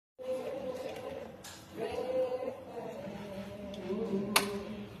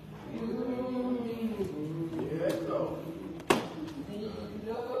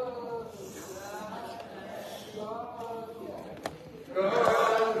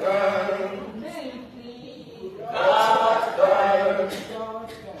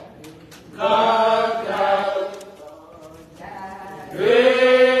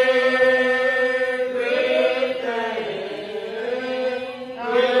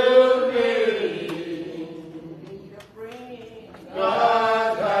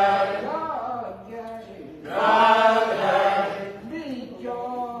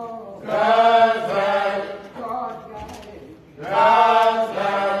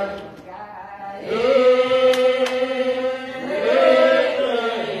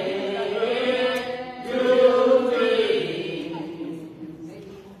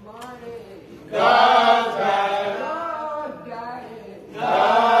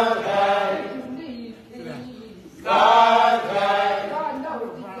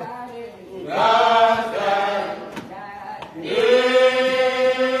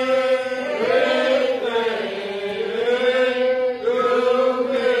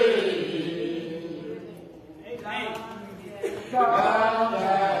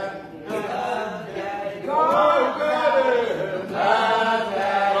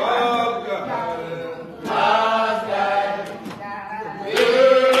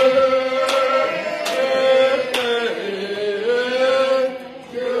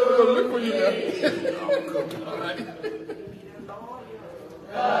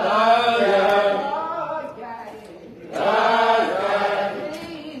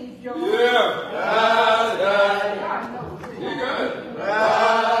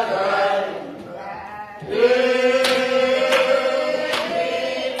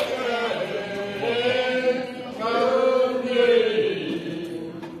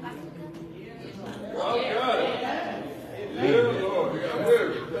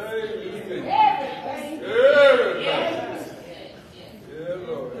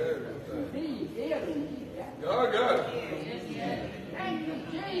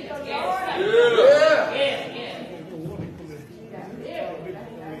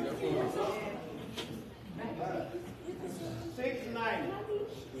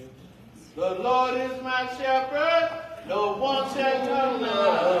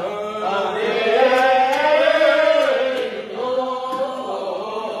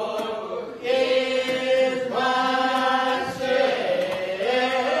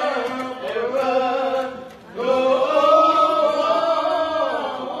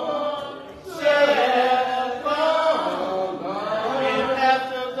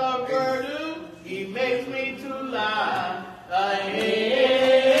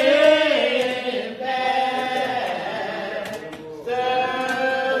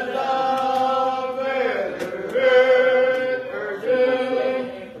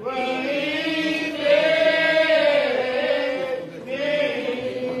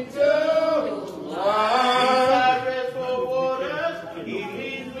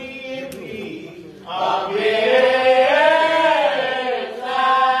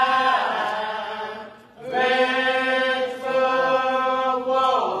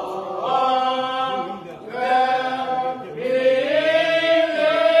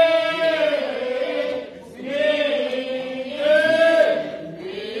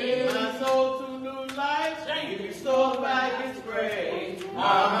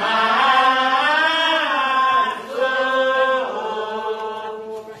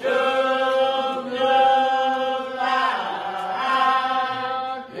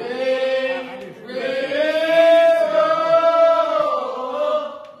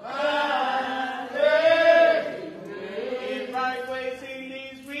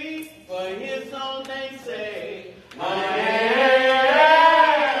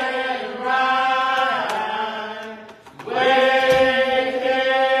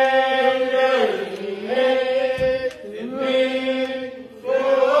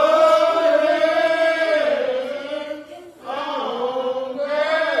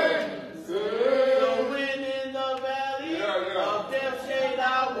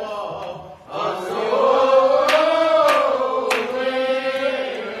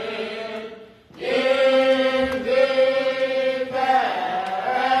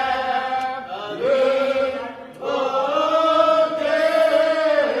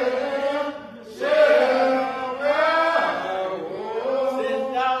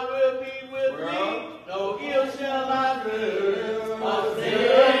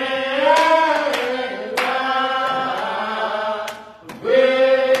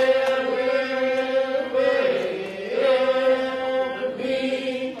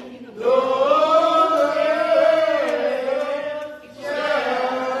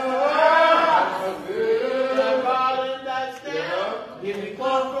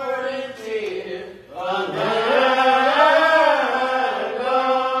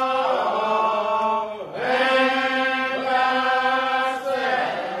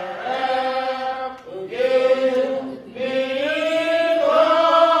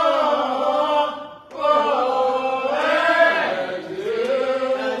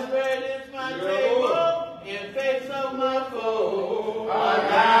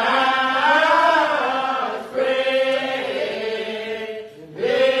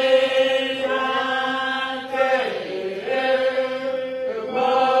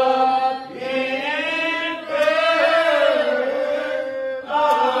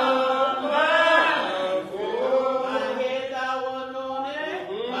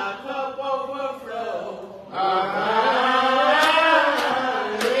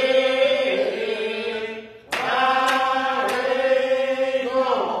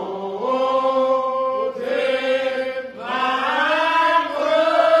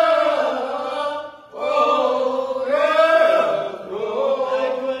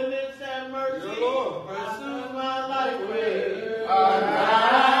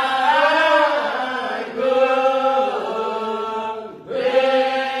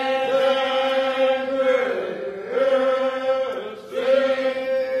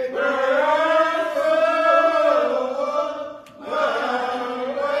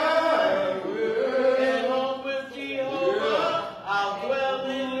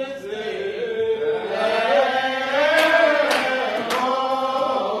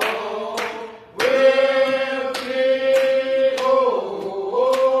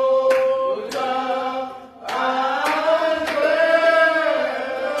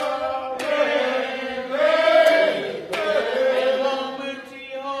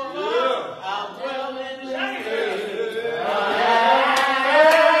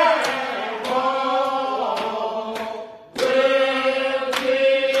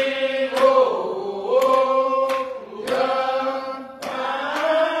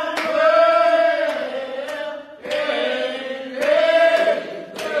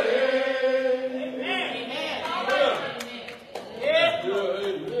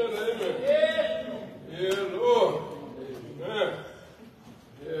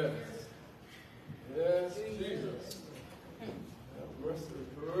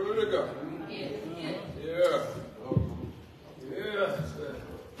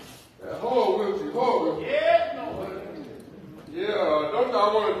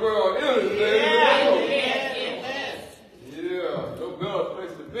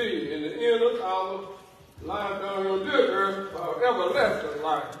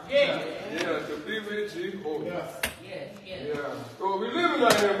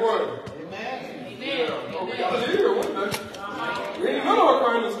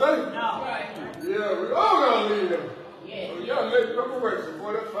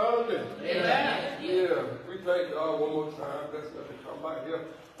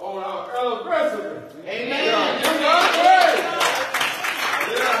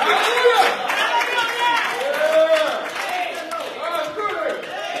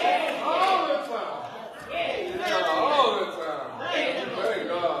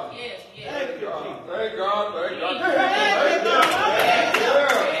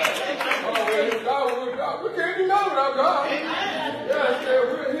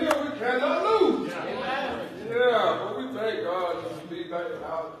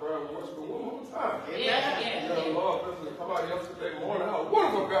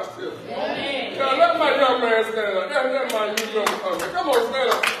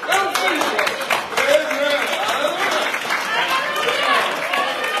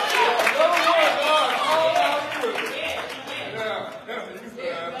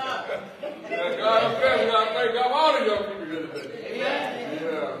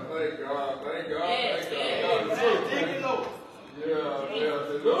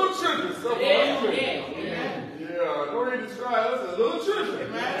The little children suffer like me. Yeah, don't need to try us. The little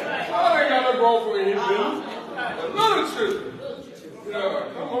children. God ain't got no wrong for him. The little children. Yeah,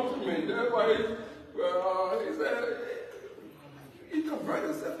 come on to me. That's why he said, he converted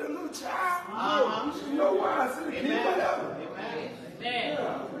himself to a little child. You know why I said the king forever.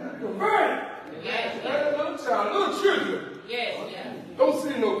 Yeah, converted. That little child, little children. Don't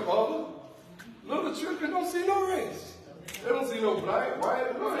see no color. Little children don't see no race. They don't see no black,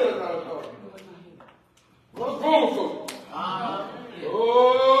 white, no other color. What's grown folks? Oh,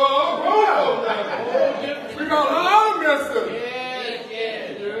 we got a lot of messers.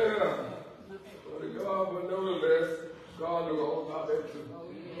 Yeah. But God, but nevertheless, God knew all about that too.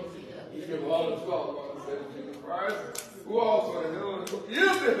 He gave all the talk about the Savior Jesus Christ, who also is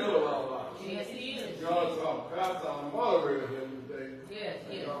the hill of our lives. Yes, he is. God's our pastor, our moderator here today. Yes.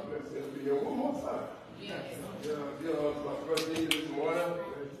 God bless him to be here one more time. Yes. Yeah, my brother this morning,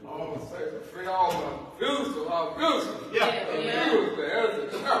 all the saints are free, all my visitors, our visitors. Yeah.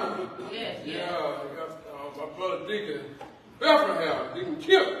 My brother Deacon Bethlehem, Deacon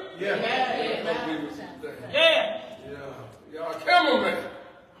Kip. Y'all cameraman.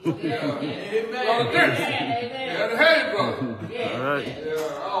 Brother Dixon. The Hayes brother. All right.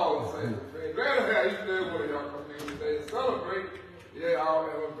 All the saints are free. Glad to have each and every one of y'all come here today and celebrate. Our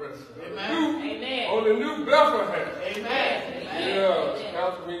anniversary. On the new Bethlehem.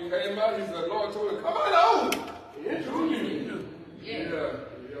 After we came out, he said, the Lord told him, come on over. He introduced you.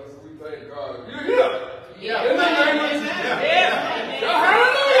 So we thank God. You're here. In the name of Jesus.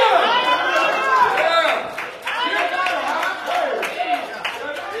 Hallelujah.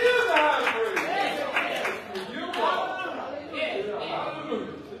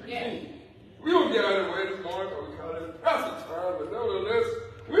 We don't get out of the way this morning because we call it pastor time, but nevertheless,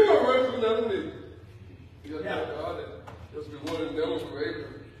 we're going to run through another meeting. Thank God that just be one of them who were able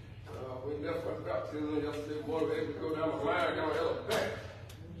to, we left our baptism yesterday morning, we were able to go down the line down the back.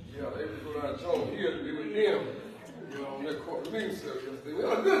 They were able to go down to John here to be with them. On that court meeting service yesterday. We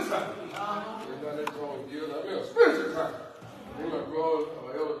had a good time. We down there John here, I mean a spiritual time. Me and my brother,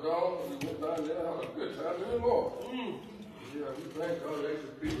 Elder Dawn, we went down there and had a good time in the Lord. We thank God they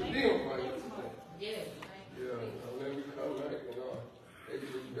should be with them for yesterday. And then we come back and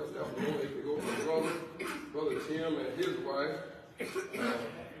just afternoon they could go with my brother Tim and his wife.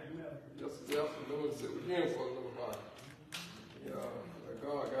 Yesterday afternoon and sit with him for a little while.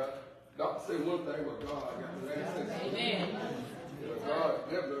 God got, Doctor say one thing, but God got the man say something. God,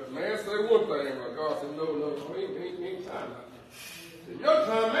 man say one thing, but God said, no, ain't time like that. Your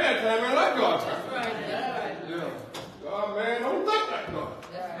time, man time ain't like God's time. God, man, don't think like God.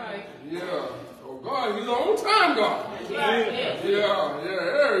 Oh, God, he's on time, God. He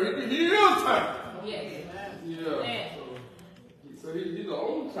is time. So he's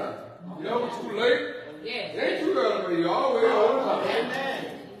on time. Never too late. Ain't too early, but he always on time.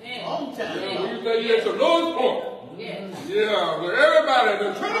 On time. When you think you're at your lowest point. When everybody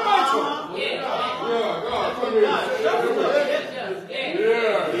done turn about you. God, come here. Let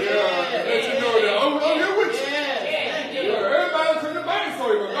you know that I'm here with you. Everybody turn the back for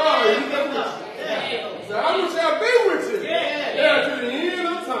you, but God, he's there with you. So I shall be with you. To the end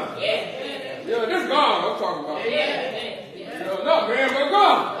of time. This God I'm talking about. Not man, but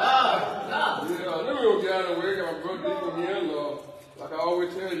God. Let me go get out of the way. Got my brother Deacon here. Like I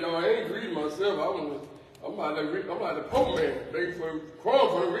always tell y'all, I ain't greedy myself. I'm like the poor man, begging for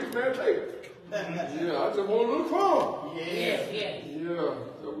crumbs for the rich man's table. I just want a little crumb.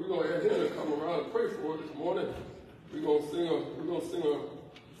 So we're gonna have him to come around and pray for us this morning. We're gonna sing a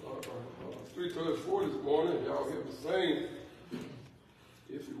 334 this morning. Y'all hear the sing,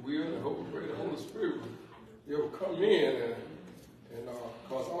 if you will, and hope and pray the Holy Spirit will come in and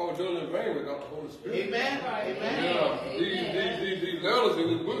cause all done in vain without the Holy Spirit. These letters in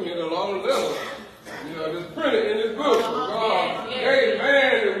this book here, a lot of letters. It's printed in this book. God gave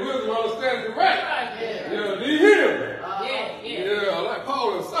man the wisdom to understand the right. These him. Like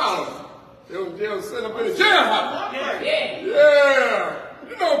Paul and Silas. They were set up in the jailhouse.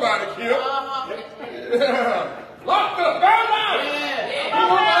 You know about it, kid. Locked up, bound down.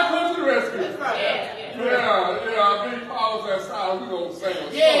 Nobody comes to the rescue. I believe Paul and Silas, we're going to sing a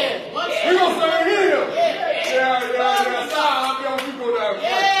song. We're going to sing a hymn. Silas, I'll be on people down there.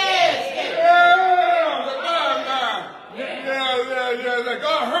 That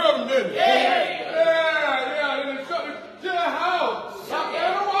God heard them, didn't he? And they shut the jailhouse. Shut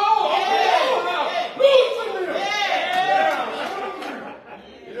down the wall. Lose to me.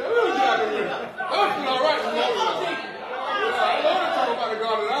 I'm all right. I love to talk about the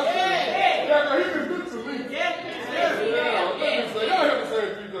God that I see. He been good to me. Let me say,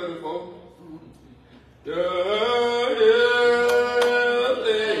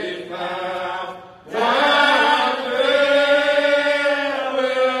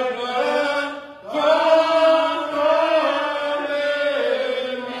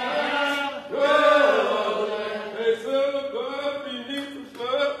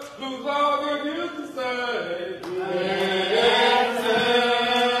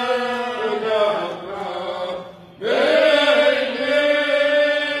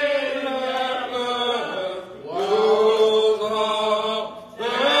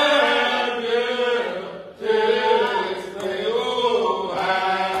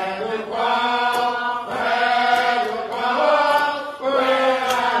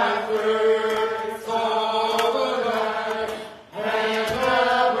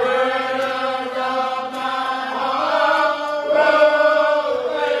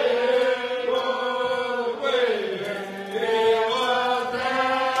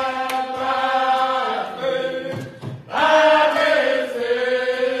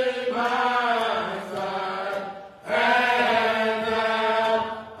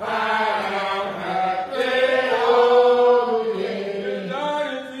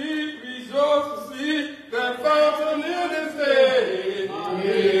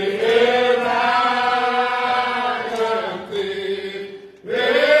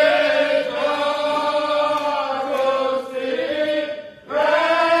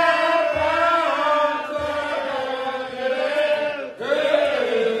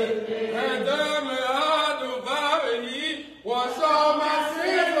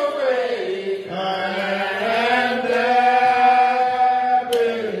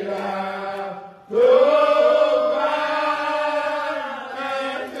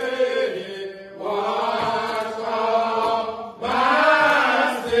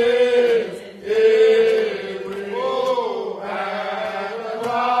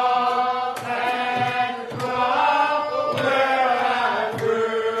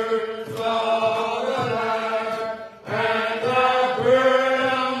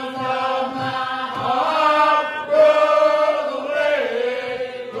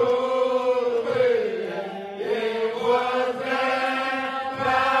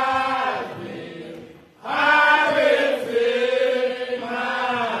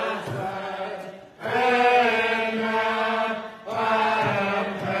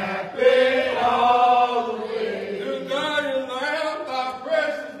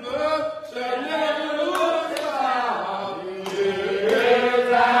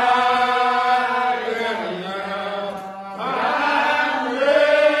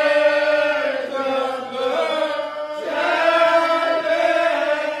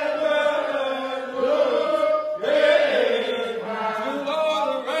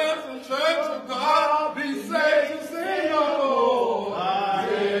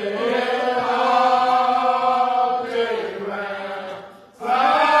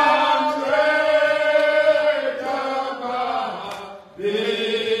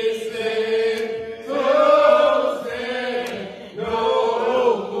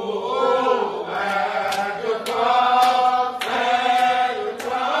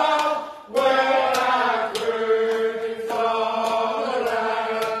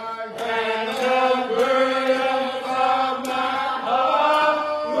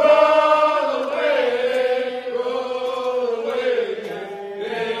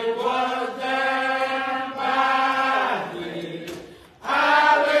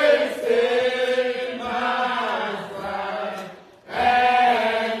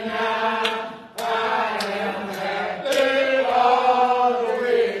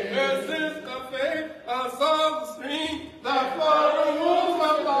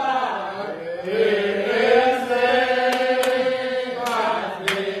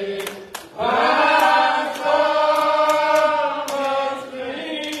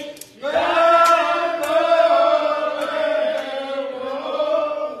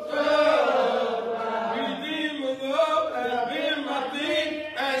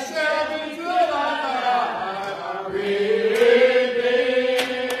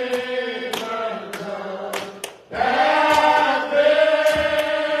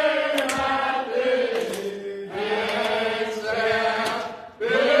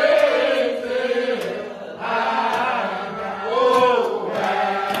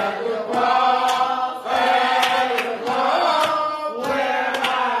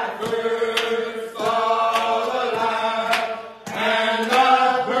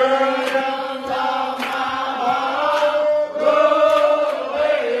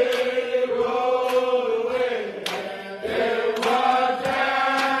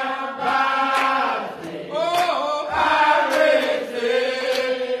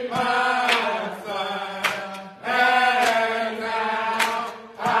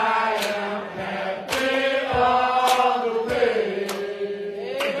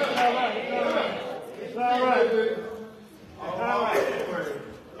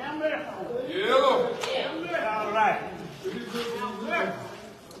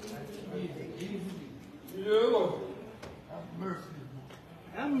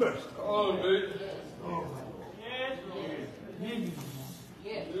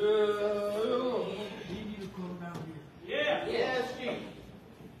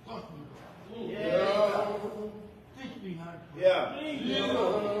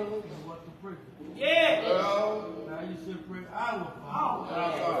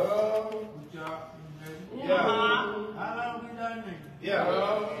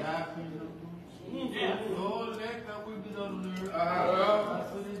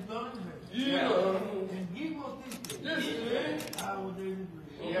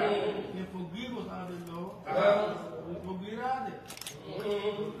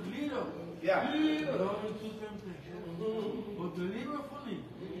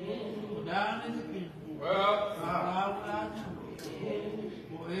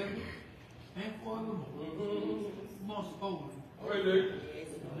 forever and forevermore. Most holy.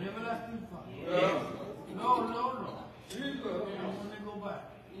 And everlasting Father. No. Jesus. I want to go back.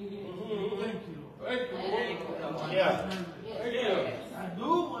 Thank you, Lord. Thank you, Lord. Yeah. Thank you. I do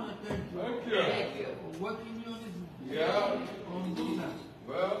want to thank you. Thank you. For working me on this morning. Yeah. On this night.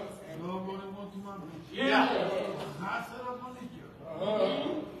 Well. Lord, what I want to my business. Yeah. I set up on this journey.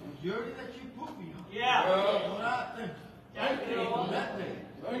 The journey that you put me on. Yeah. Lord, I thank you. Thank you. For that day.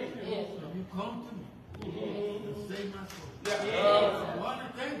 Thank you. So you come to me. And save my soul. Yeah. I want to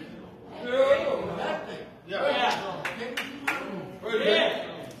thank you, Lord. Yeah. For that day. Yeah. Take me to my room. Yeah.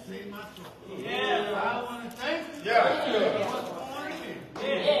 Save my soul. Yeah. I want to thank you. Yeah. For what's going on.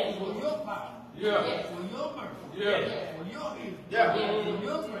 For your power. Yeah. For your mercy. Yeah. For your healing. Yeah. For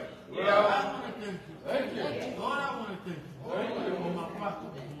your grace. Yeah. I want to thank you. Thank you. Lord, I want to thank you. Thank you. For my pastor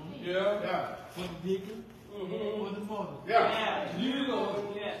this morning. Yeah. For the deacon. For the mother. Yeah. You, Lord.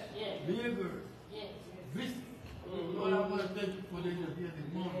 Yes. Be a girl. Visit. Lord, I want to thank you for this here this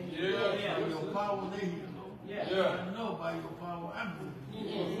morning. Yeah. For your power they hear, Lord. Yeah. I know by your power I'm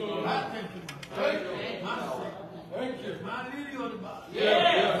moving. Lord, I thank you, Thank you. my Savior. Thank you. My lily of the body.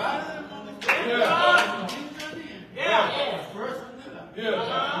 Yeah. Right in the moment. Yeah. The beginning and the end. Yeah. The first and the last. Yeah.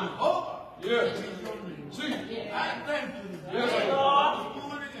 Jehovah. Yeah. Is your name. See. I thank you. Yes, This Lord.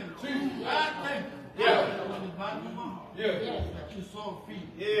 morning and See. I thank you. Yeah. From the bottom of my heart. Yeah. That you saw fit.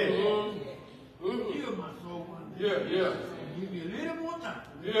 Heal my soul one day. Yeah. Give me a little more time.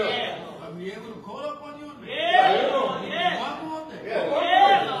 Yeah. I'll be able to call up on your name. Yeah. One more day. Yeah.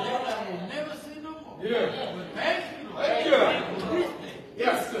 Then I will never see no more. Yeah. But thank you, Lord. Thank you. For this day.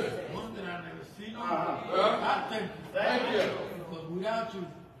 Yes, sir. One that I never see no Uh-huh. more. I thank you. Thank you. Because without you,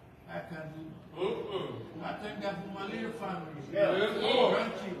 I can't do nothing. I thank God for my little family. Yes, Lord.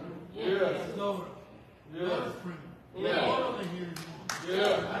 Grandchildren. Yes. Daughter. Yes. Daughter friend. Yeah. All of them here this morning.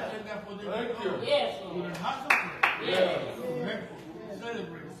 Yeah. I thank God for them. Thank you. Yes, For Lord. the house of prayer. Yeah. Grateful.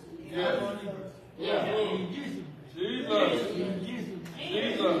 Celebrate. Yeah. Yeah. In Jesus' name. Jesus. In Jesus' name.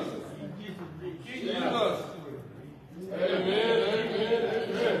 Jesus. In Jesus' name. Jesus. Amen.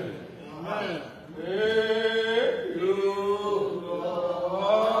 Amen. Thank you, Lord.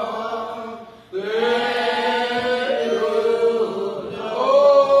 Thank you,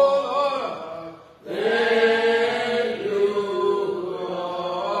 Lord. Thank you,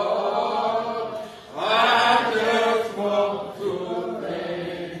 Lord. I just want to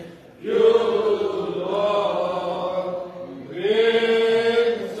thank you, Lord. You've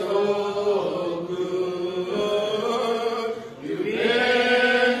been so good. You've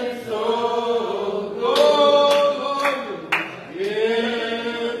been so good, Lord. You've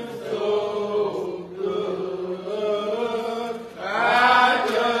been so good. I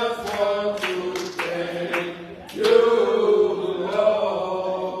just want to thank you,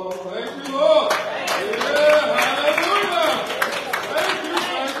 Lord. Thank you, Lord. Yeah, hallelujah.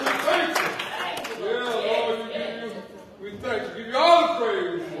 Thank you. Yeah, Lord, we thank you. Give you all the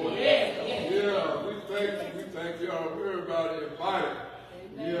praise this morning. Yeah, we thank you. We thank you. Everybody invited.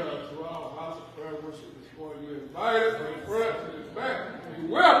 Yeah, to our house of prayer worship this morning. You invited for prayer to this back. You're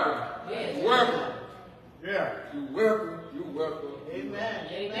welcome. You're welcome. Yeah, you're welcome. You're welcome. Amen.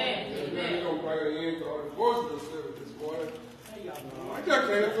 We're going to bring an end to our devotional service this morning. I just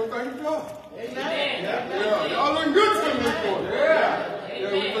came to thank God. Yeah, y'all looking good to me this morning.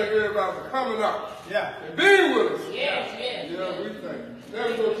 Yeah, we thank everybody for coming out. Yeah, and being with us. Yeah, we thank you.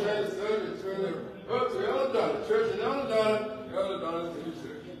 Never go change the service, turn it up to Elder Donnie. Church and Elder Donnie. Elder Donnie's in the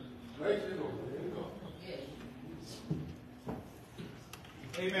church. Thank you, Lord.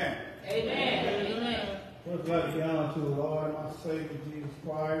 Amen. First, I'd like to give honor to the Lord, my Savior, Jesus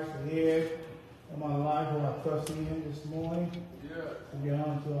Christ, the head of my life, who I trust in this morning. Yeah. To give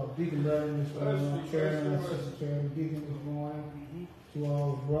honor to our deacon brethren this morning, our chairman, our sister chairman, deacon this morning, to all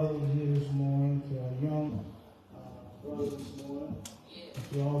the brothers here this morning, to our young brothers this morning,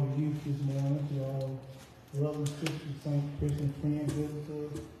 to all the youth this morning, to all brothers, sisters, saints, Christian friends,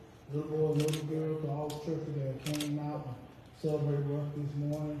 visitors, little boy, little girl, to all the churches that came out and celebrated with us this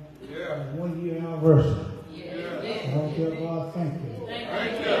morning. Yeah. 1 year anniversary. Yeah. I want to tell God thank you.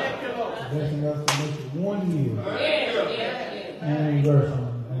 Thank you. For blessing us to make it 1 year Thank you. anniversary.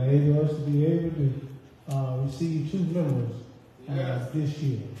 And able us to be able to receive 2 members this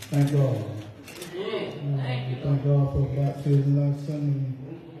year. Thank God. We thank God for baptism last Sunday.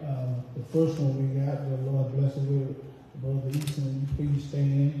 The first one we got, the Lord bless us with Brother Easton. Please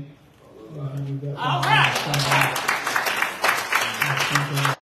stand. All right.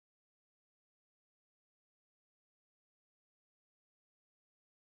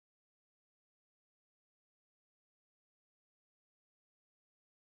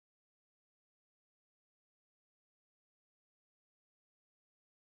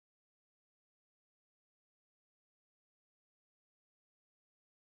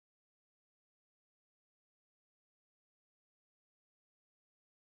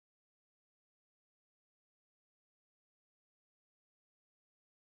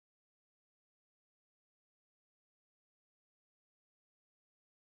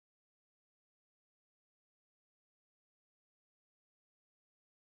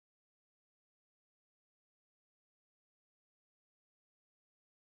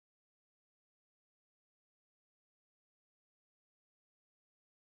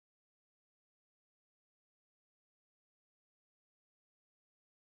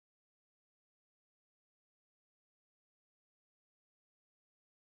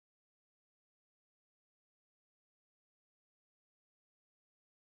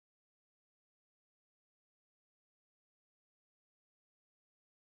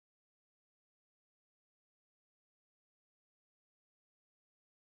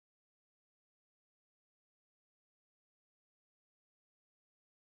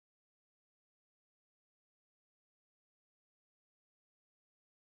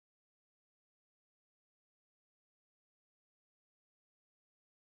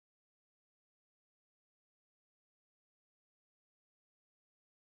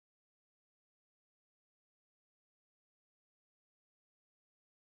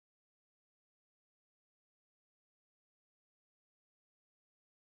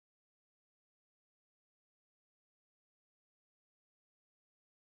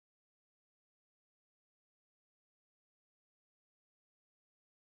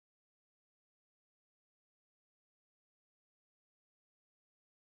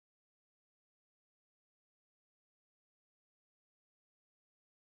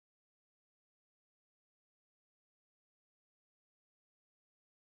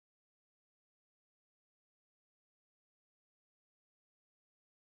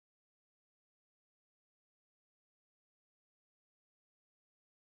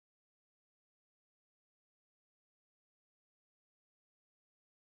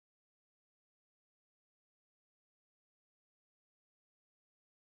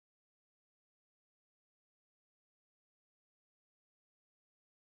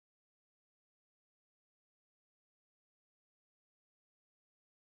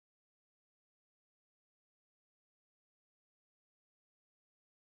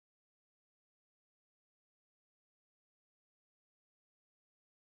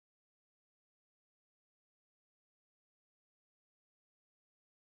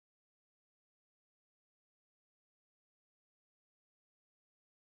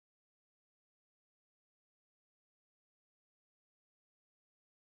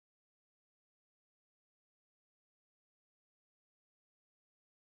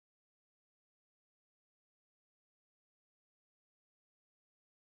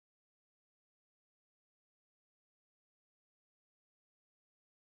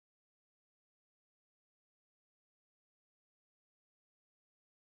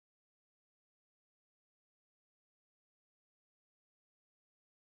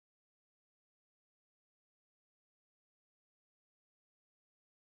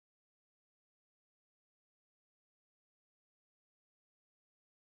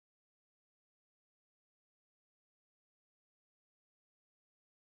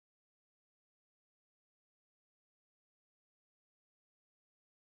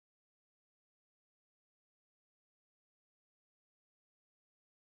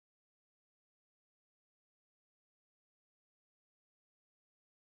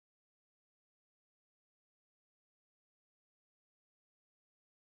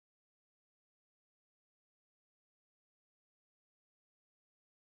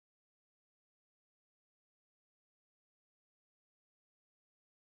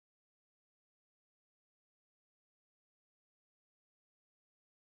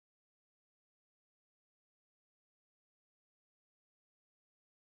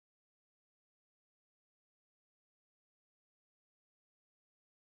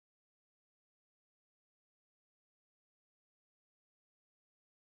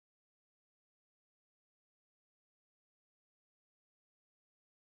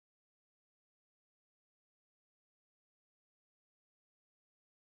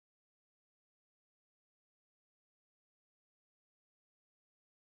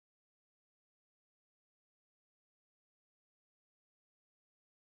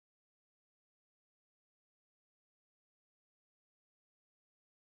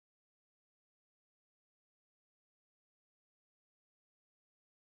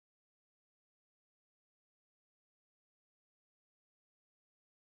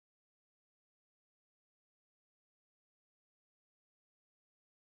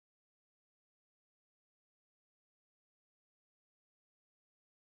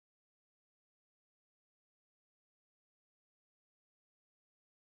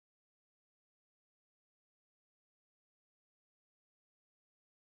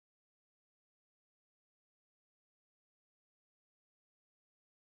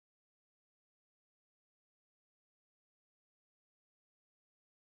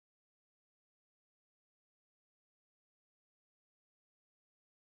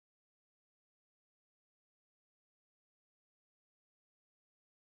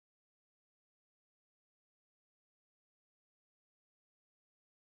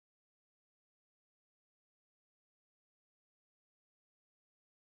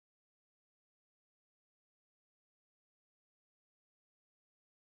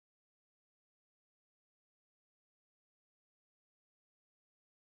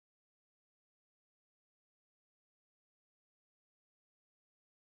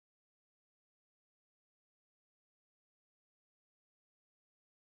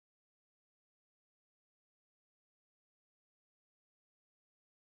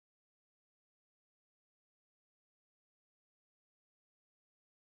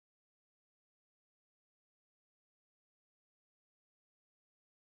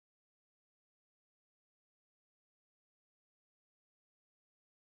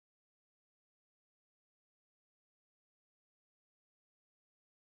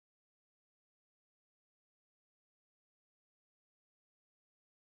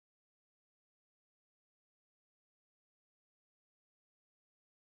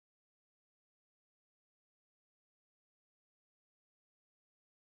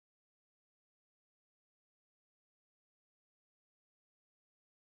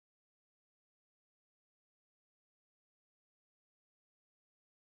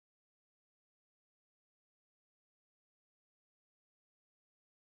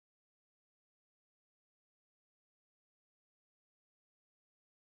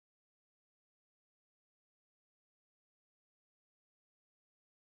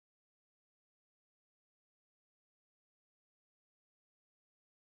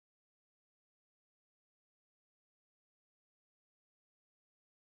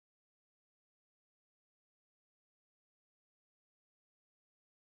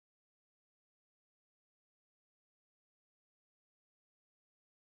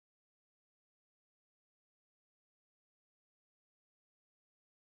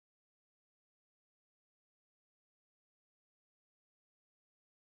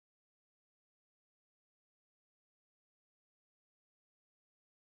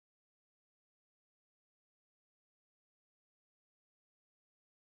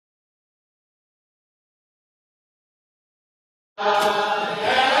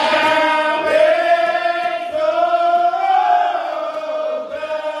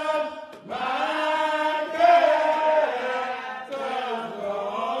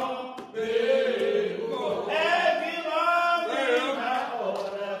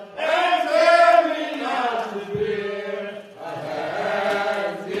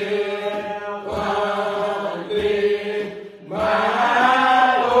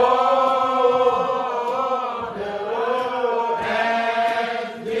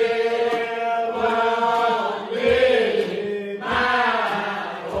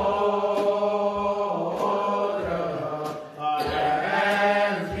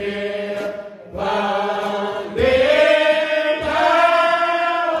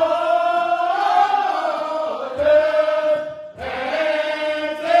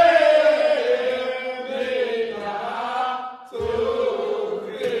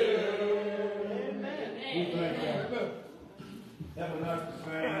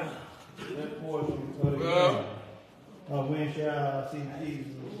 When shall I see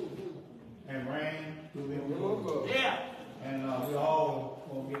Jesus and reign through the Yeah. And we all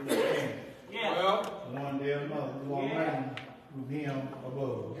gonna get the same. Yeah. Well, One day or another, we gonna reign with him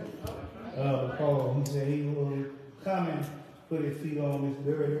above. Because he said he will come and put his feet on this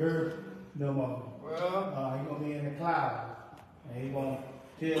dirty earth no more. well, He's gonna be in the clouds. And he's gonna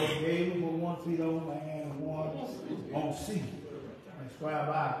tell Gabriel with one feet on land and one on sea. And scribe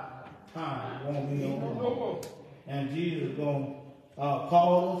out time. Won't be no more. And Jesus is going to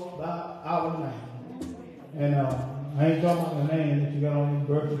call us by our name. And I ain't talking about the name that you got on your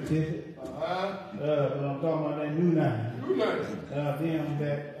birth certificate. But I'm talking about that new name. you nice. Them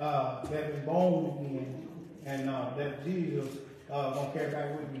that is born again. And that Jesus going to carry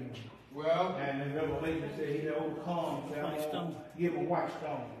back with me. Well, And in Revelation said he that overcomes shall give a white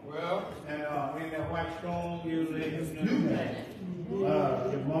stone. well, And in that white stone is a new name.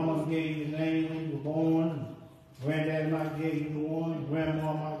 Your mama gave you the name when you were born. Granddaddy might give you one,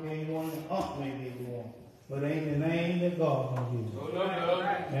 grandma might give you one, and aunt may give you one. But it ain't the name that God gonna give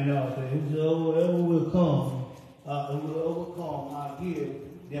you. no. And whosoever will come, who will overcome, I'll give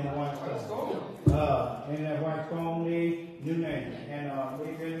them a white stone. In that white stone, they new name. And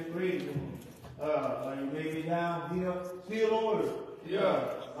they been agreed. You may be down here, still order.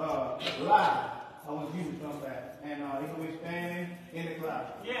 Live. I want you to come back. And he gonna be standing in the cloud.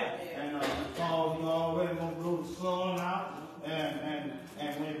 Yeah. And because you already gonna blow the sun out, and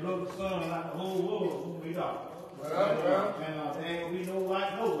when you blow the sun out, the whole world will be dark. And there ain't gonna be no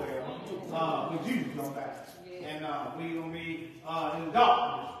light nowhere. But Jesus come back. And we gonna be in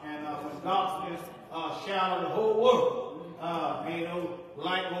darkness. And when darkness shadow the whole world, ain't no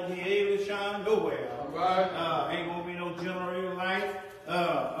light gonna be able to shine nowhere. Ain't gonna be no generator light.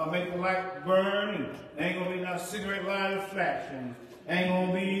 Make the light burn, and ain't gonna be no cigarette lighter flash, and ain't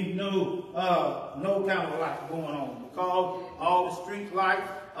gonna be no kind of light going on, because all the street lights,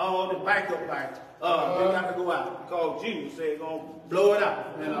 all the backup lights, they got to go out, because Jesus said gonna blow it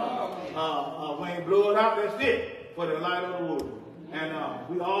out. And when you blow it out, that's it for the light of the world. And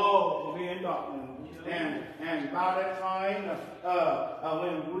we all gonna be in darkness. And by that time,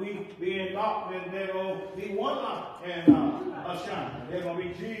 when we be in darkness, there will be one light and a shine. There's going to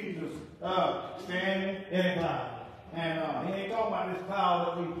be Jesus standing in a cloud. And he ain't talking about this cloud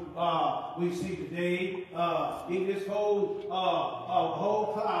that we see today. This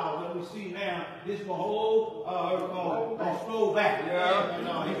whole cloud that we see now, this whole gonna slow back.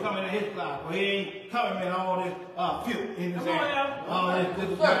 And he's coming in his cloud. But he ain't coming in all this filth in his hand. All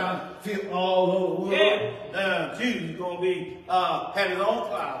this brown filth all over the world. Jesus is gonna be have his own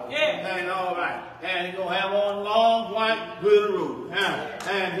cloud. And all right. And he's gonna have on long white little robe.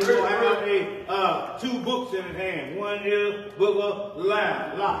 And he's gonna have two books in his hand. One is book of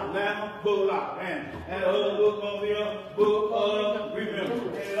Lamb, book of life. And the other book gonna be a book of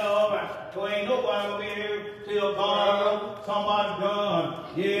remembrance. And all right. So ain't nobody gonna be here till God somebody done.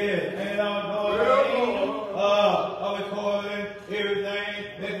 And God ain't recording everything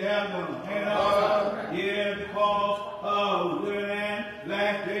that they have done. And because we're in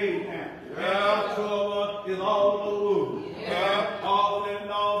last days now. And trouble is all over. All in the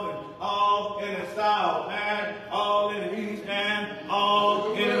north, all in the south, and all in the east, and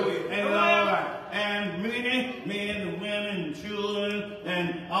all in the west. And all right. And many men, women, children,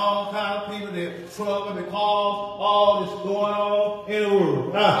 and all kinds of people that trouble because all this going on in the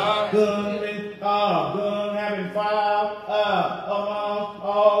world. Gun having fire among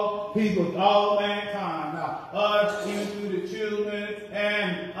all people, all mankind. Even through the children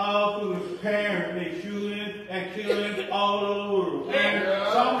and all through the parents, they shooting and killing all over the world. And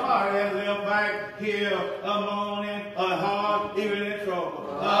somebody has left back here a morning, a heart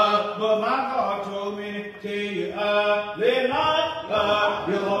trouble. But my God told me to tell you, let not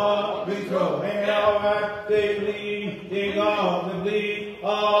your heart be troubled. Ain't it all right? They believe in God, they believe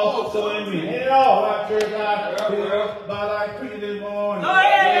also in me. Ain't it all right, church? I feel by like 3 this morning. Oh,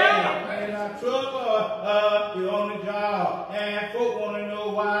 yeah. Ain't I trouble? You're on the job, and folk want to know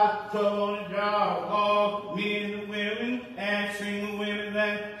why trouble on the job. Cause men and women, and single women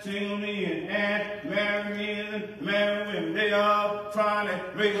and single men, and married men and married women, they all trying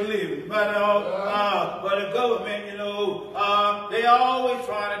to make a living. But the government, you know, they always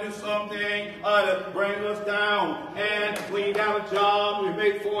trying to do something to bring us down. And when you got a job, you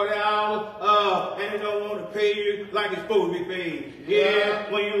make 40 hours, and they don't want to pay you like it's supposed to be paid.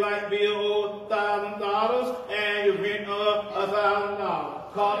 Yeah, when you like bill $1,000 and you rent $1,000.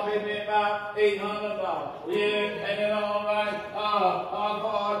 Cost me about $800. Yeah, and then all right.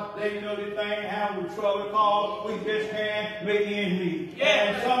 God, they know this thing having trouble because we just can't make ends meet. Yeah.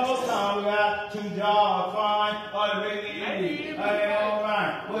 And some of the time we got 2 jobs fine to make ends meet. And then all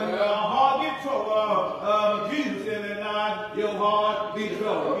right. When your heart get trouble, Jesus said that not your heart be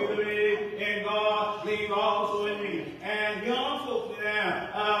trouble. You believe in God, believe also in me. And young folks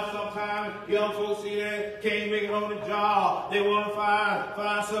now, sometimes young folks see that can't make it on the job. They want to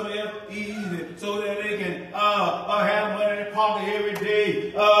find something else easy so that they can have money in their pocket every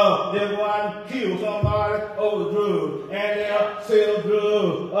day. They'll go out and kill somebody over drugs, and they'll sell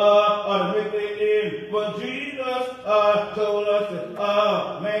drugs to make their end. But Jesus told us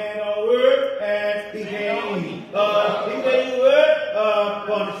that man don't work and he can't eat. He can't work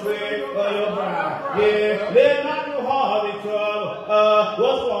for the sweat of your brow. Yeah, let not your heart be troubled.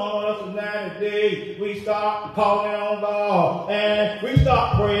 What's wrong with us tonight today? We stop calling on God and we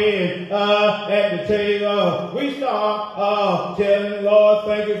stop praying at the table. We stop telling the Lord,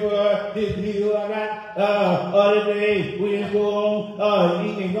 thank you for this meal I got other day. We didn't go on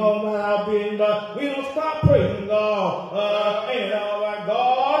eating on by our business, but we don't stop praising God. Ain't all right,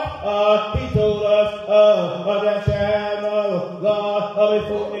 God. He told us that child, God,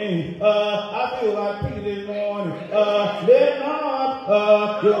 before me. I feel like Peter this morning. Let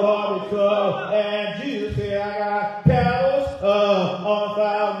not your heart be troubled. And Jesus said, I got cattle on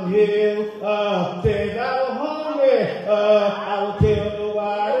 1,000 hills. Says I was hungry. I will tell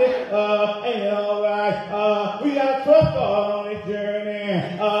nobody. Ain't it all right? We got to trust God on this journey.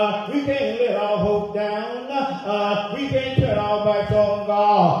 We can't let our hope down. We can't turn our backs on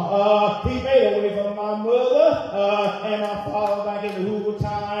God. He made a way for my mother and my father back in the Hoover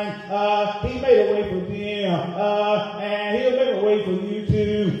time. He made a way for them. And he'll make a way for you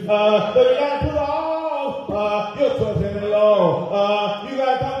too. But you got to put all your trust in the Lord. You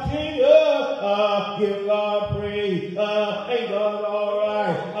got to continue. Give God praise. Ain't God all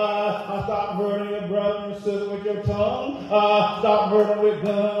right? Stop murdering your brother and sister with your tongue. Stop murdering with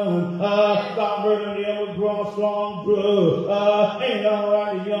guns. Stop murdering them with strong drugs. Ain't all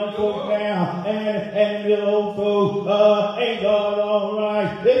right, the young folks now and the old folks. Ain't God all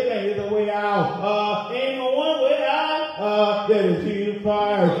right? This thing is the way out. Ain't no one way out. That is Jesus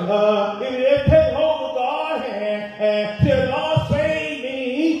Christ. If you just take hold of God's hand and say, Lord, save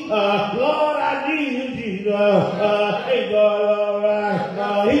me. Lord, I need you, Jesus. Ain't God all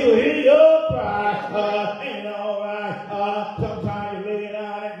right? He'll hear your cry. Ain't all right? Sometimes you lay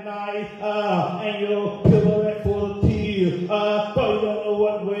down at night and your pillow is full of tears. So you don't know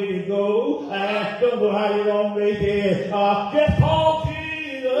what way to go. Don't know how you're going to make it. Just call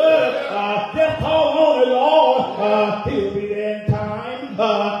Jesus. Just call on the Lord. He'll be there in time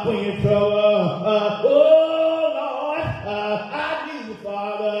when you're trouble. Oh, Lord, I need you,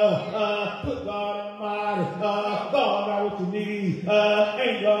 Father. Put God Almighty. God got what you need.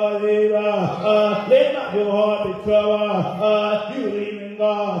 Ain't God able? Let not your heart be troubled. You believe in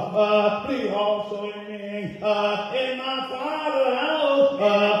God. Believe also in me. In my Father's house,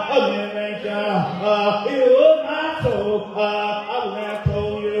 a new mansion. It was not so. I would have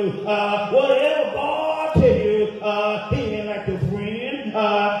told you. Whatever God tell you, he ain't like your friend.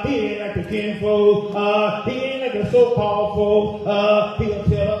 He ain't like the kinfolk. He ain't like the so-called folk. He'll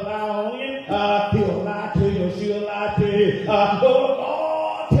tell a lie on you. He'll lie to you. She'll lie to you. But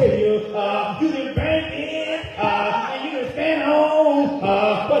God tell you, you can bank in and you can stand on.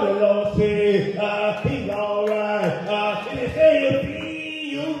 But the Lord said, he's all right. If he say he'll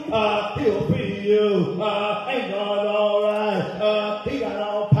feed you, he'll feed you. Ain't God all right? He got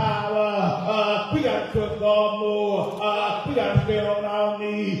all power. We got to trust God more. We got to stand on our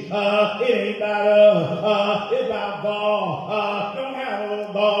knees. It ain't about us. It's about God. Don't have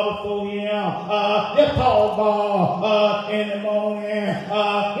no God before him. Just call God in the morning.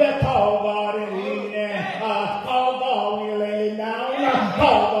 Just call God in the evening. Call God when you lay down.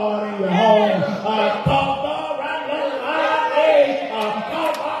 Call God in your home. Call God right now.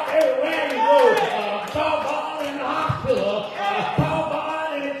 Call God everywhere you go. Call God in the hospital. Call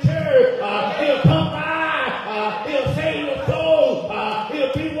God in the church. He'll come by. He'll save your soul.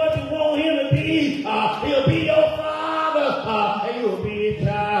 He'll be what you want him to be. He'll be your father. And you'll be his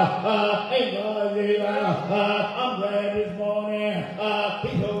child. Ain't God I'm glad this morning. He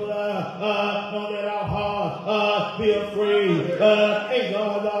told us, don't let our heart be afraid. Ain't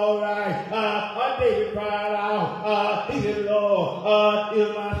God all right? David cried out. He said, Lord, is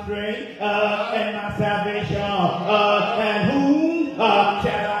my strength and my salvation. And whom shall I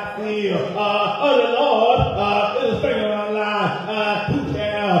fear? The Lord is the strength of my life. Who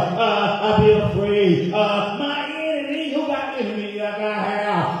shall I be afraid? My enemy, who got enemy like I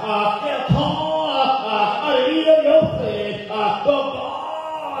have, they'll come to eat of your flesh. But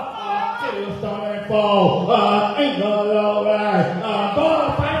God, till you storm and fall. Ain't God all right? God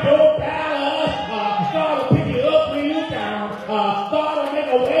will fight your battles. God will pick you up when you're down. God will make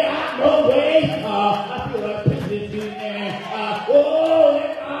a way out no way. I feel like picking this evening. Oh,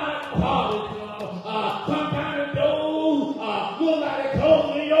 let my heart is sometimes it goes. Look like it's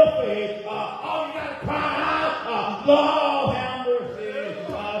closing in your face. All you got to cry out, Lord, have mercy.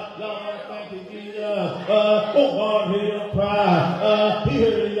 Lord, thank you, Jesus. Oh, God, hear your cry. He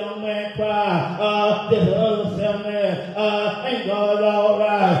heard a young man cry. There's another 7 there. Ain't God all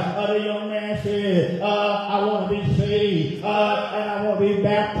right? The young man said, I want to be saved. And I want to be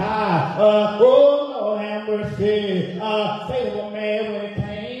baptized. Oh, Lord, have mercy. Say to a man when it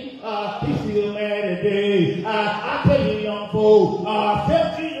came. He's still mad today. I tell you, young folks,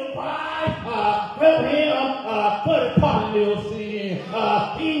 accept Jesus Christ. Help him for the pardon of your sin.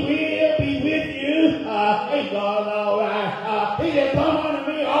 He will be with you. Ain't God all right? He said, come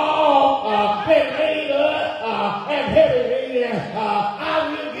unto me all that labor and heavy laden. I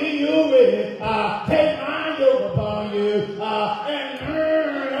will give you rest. Take my yoke upon you and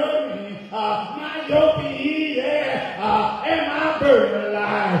learn of me. My yoke is easy and my burden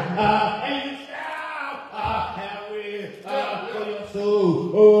light. And you shall have rest for your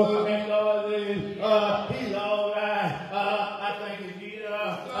soul. Oh, and God is, he's all right. I thank you,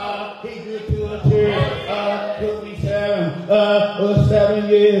 Jesus. He's good to us here. Took me 7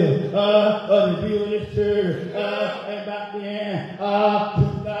 years to build this church. And back then,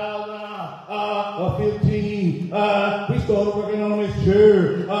 2015, we started working on this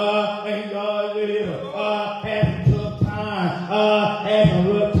church. And God is, had some tough time, had some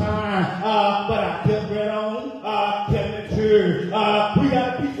rough time, but I kept right on, kept the church. We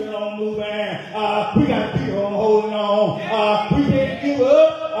got people on moving, we got people on holding on. We can't give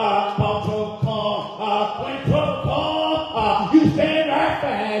up, while trouble come. When trouble comes, you stand right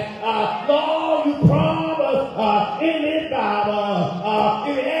fast. Lord, you promise in this Bible,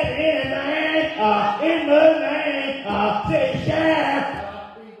 if it has anything in the name, say shall.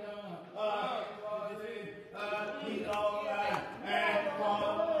 He's all right.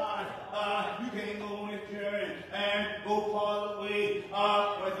 And you can't go on this journey and go far away.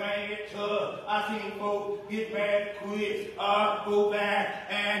 When things get tough, I see folks get back quick. Go back,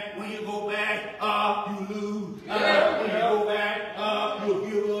 and when you go back, you lose. When you go back, you'll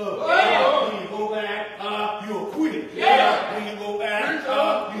give up. When you go back, you'll quit. When you go back,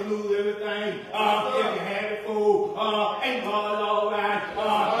 you lose everything. If you had it full, ain't God all right?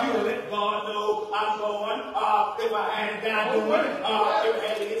 You let God know I'm going. If I had a guy doing it, if I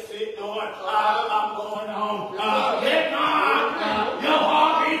had to get sick doing it, I'm going home. Let your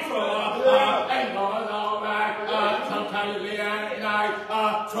heart be trouble. Ain't God all right? Sometimes you lay down at night,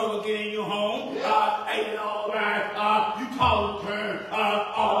 trouble get in your home. Ain't it all right? You toss and turn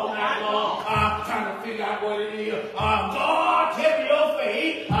all night long, trying to figure out what it is. God, test your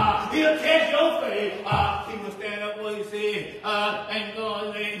faith. He'll test your faith. He will stand up what he said. And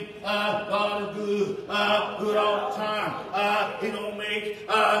God's name, God is good, good all the time. He don't make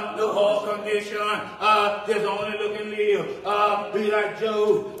no hard condition. Just only look and live. Be like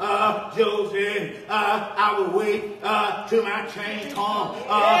Job. Job said, I will wait till my change come.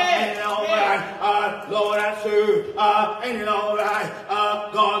 Ain't it all right? Lord, I serve. Ain't it all right?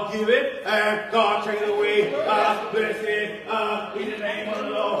 God give it and God take it away. Blessed in the name of the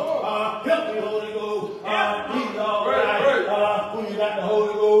Lord. Help me, Holy Ghost. He's all right. When you got the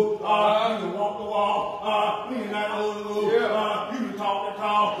Holy Ghost, you can walk the walk. When you got the Holy Ghost, you can talk the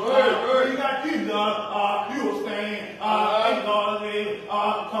talk. When you got Jesus, you will stand. Ain't God live.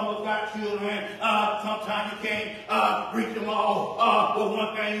 Some of us got children. Sometimes you can't reach them all. But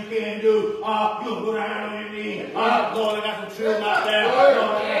one thing you can do, you'll go down on your knees. Lord, I got some children out there. Lord, I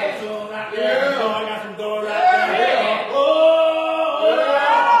got some children out there. Lord, I got some daughters out there. Oh,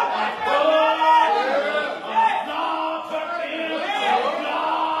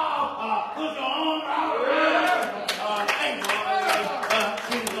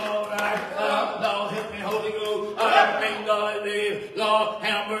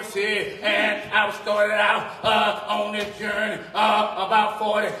 have mercy. And I was started out on this journey about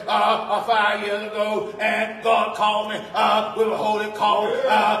 45 years ago. And God called me with a holy call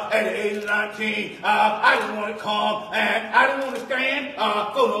at the age of 19. I didn't want to come and I didn't want to stand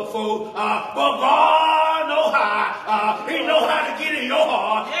for no fool. But God knows how. He knows how to get in your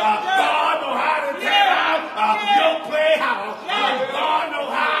heart. God knows how to tear out your playhouse. God knows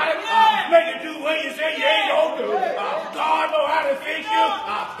how to make it do what you say you ain't gonna do. God knows how to fix you.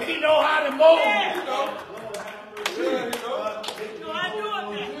 He knows how to mold you. I do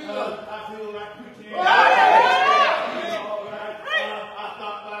it. I feel like preaching. I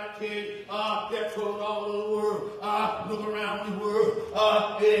thought about a kid that goes all over the world. Look around the world.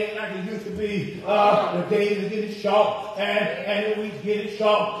 It ain't like it used to be. The days are getting short, and the weeks getting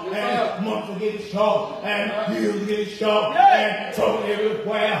short, and months are getting short, and years are getting short, and trouble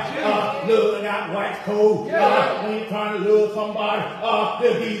everywhere. Love not wax cold. When you're trying to love somebody,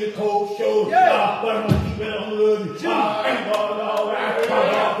 they'll give you the cold show. But I'm gonna keep it on loving you. And God, all right,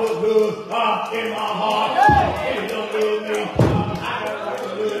 I put love in my heart. If you don't love me, I don't want to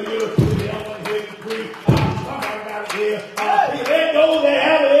love you. If you don't want to hear you preach, somebody got to hear. Let those that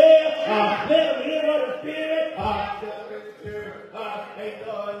have it here, let them hear what the Spirit.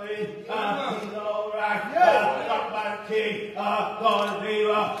 He's all right. Talk about the King. God is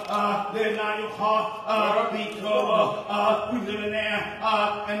able. Let not your heart be troubled. We living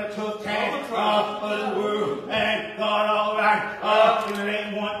now in the tough time of the world. And God, all right. If it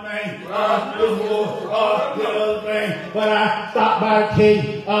ain't one thing, it's more the other thing. But I stopped by the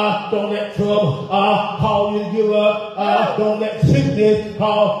King. Don't let trouble call you to give up. Don't let sickness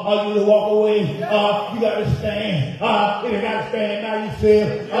call you to walk away. You got to stand. If you got to stand by yourself,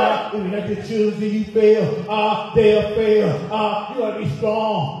 if you let your children see you fail, they'll fail. You got to be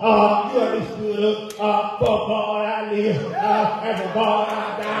strong. You got to be stood up. For God I live, and for God I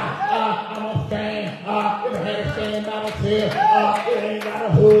die. I'm going to stand. If I had to stand by myself, it ain't got a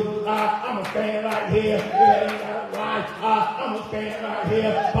hood. I'm going to stand right here. It ain't got a right. I'm going to stand right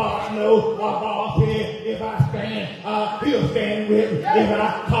here. God knows what God said. If I stand, he'll stand with me. If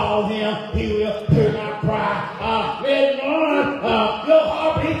I call him, he will hear my cry. Let Lord, your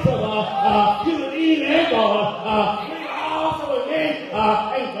heart beats of you believe in God. We also again, ain't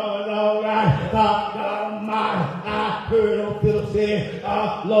God all right? God Almighty, I heard old Philip say,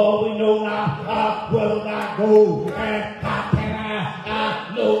 Lord, we know not whether I go and how can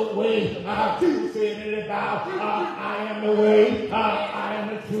I know the way. Jesus said it about, I am the way, I am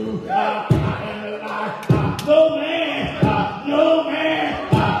the truth, I am the life. No man,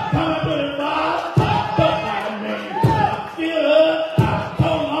 come to the Father, but by me. Still up, so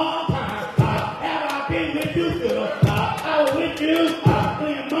long time. Have I been with you, Philip? I was with you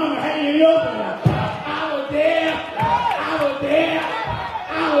when your mama had you open. I was there.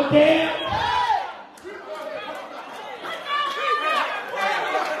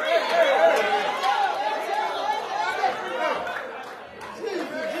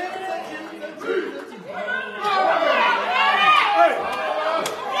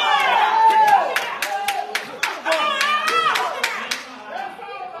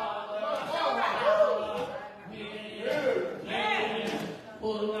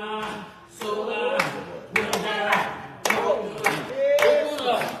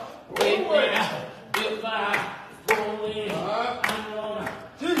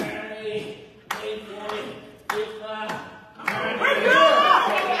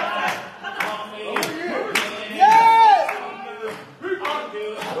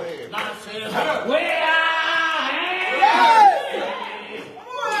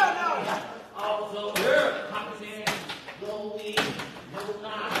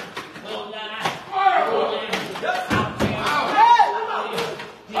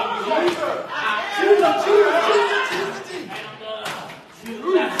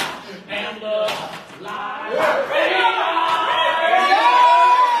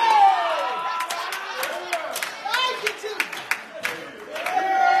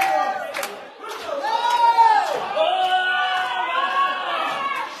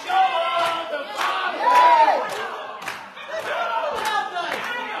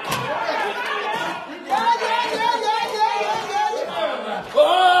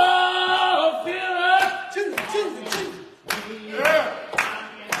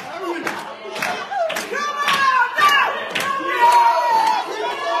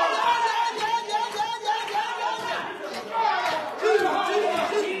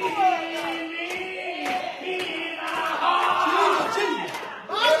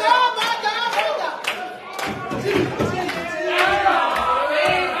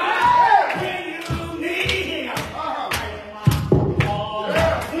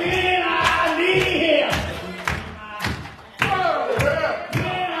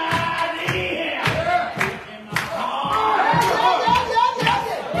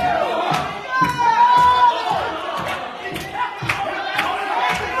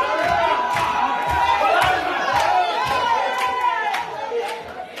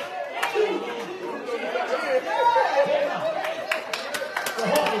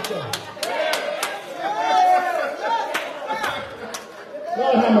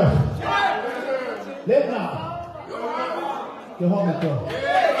 Lord have mercy. Let now. Your home is closed.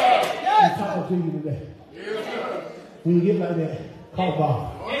 I'm talking to you today. When you get like that, call ball.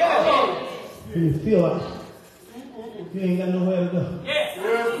 When you feel like you ain't got nowhere to go.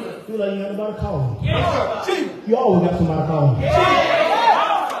 Feel like you ain't got nobody calling. You always got somebody calling.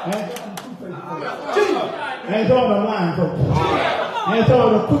 I ain't talking about lying folks. I ain't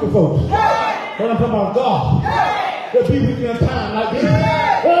talking about crooked folks. But I'm talking about God. There'll be with you in time like this.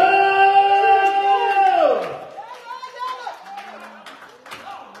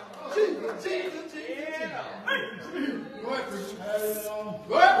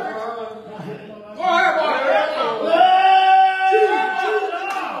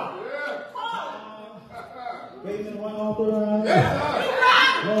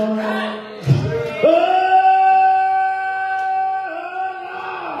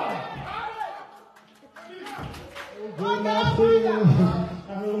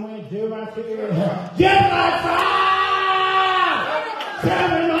 Get my fire! Tell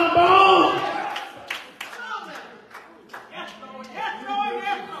me my bones!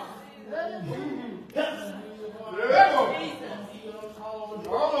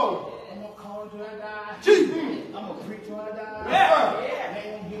 I'm gonna preach till I die. I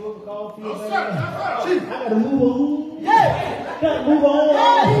ain't gonna give up because I gotta move on. Gotta move on.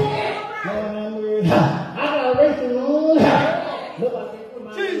 I got a race to run. Look like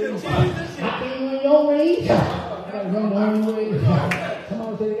I can't run your race. I gotta run my own race.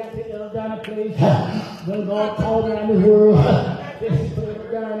 Somebody said they got to take the other down the place. When God called around this world,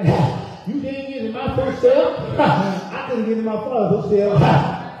 you didn't get in my first step. I couldn't get in my father's footstep.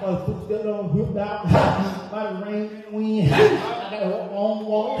 Because footsteps on whipped out by the rain and the wind. I gotta walk on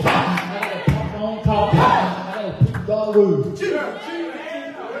walk. I gotta talk on talk. I gotta preach God's word.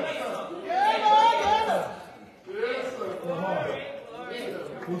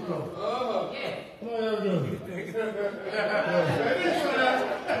 Come on, everybody.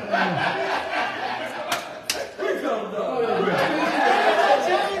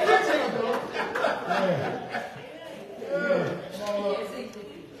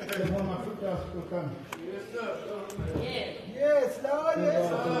 Yes, Lord, yes,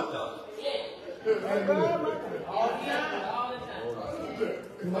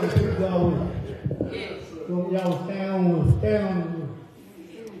 Lord. Y'all stand on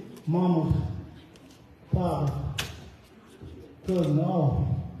mama's, father, cousin, all.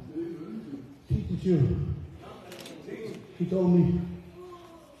 Teach the children. He told me,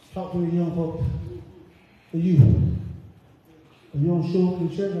 talk to the young folks, the youth. If you don't show up in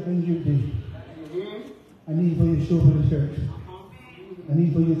the church, I think you do. I need for you to show up in the church. I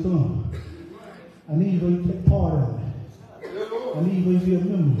need for you to come. I need for you to take part of it. I need for you to be a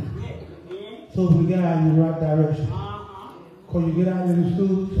member. So we get out in the right direction. Because you get out in the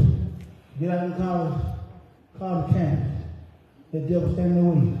schools, get out in college campus, the devil standing in the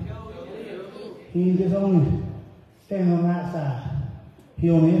way. He ain't just only standing on the outside. He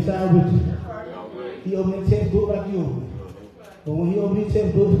on the inside with you. He opened that textbook like you open. But when he opened his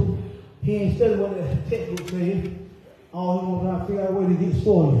textbook, he ain't studying what the textbook says. All he wants to figure out a way to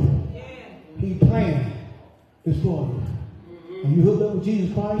destroy you. He planned to destroy you. When you hook up with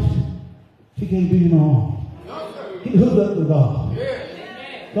Jesus Christ, he can't do you no harm. He hooked up with God.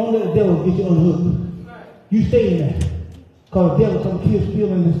 Don't let the devil get you unhooked. You stay in there. Because the devil come kill,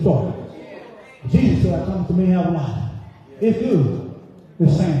 steal, and destroy. Jesus said, I come to me and have life. It's good to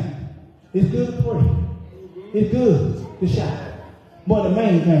sing. It's good to pray. It's good to shout. But the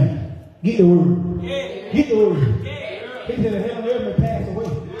main thing, get the word. Get the word. He said, the heaven and earth may pass away.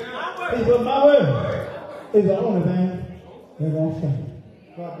 He said, but my word is the only thing they're going to stand.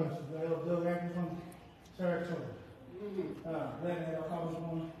 God bless you. Doug Atkinson, Saratoga. Glad to have a call this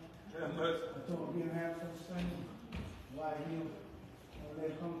morning. I told him to have some things. Why him? Let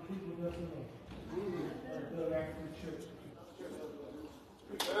him come preach with us today. Doug Atkinson Church.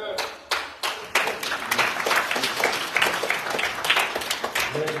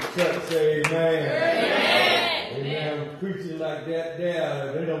 Let the church say amen. Amen. Preaching like that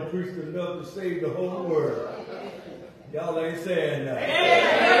there, they don't preach enough to save the whole world. Y'all ain't saying nothing.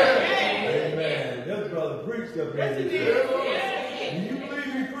 Amen. This brother preached up there. Do you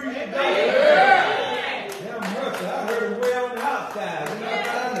believe he preached today? Have mercy. I heard him way on the outside. When I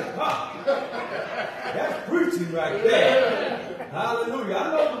got in the car. That's preaching right there. Hallelujah. I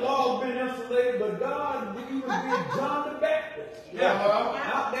know the wall's been insulated, but God, he was being John the Baptist.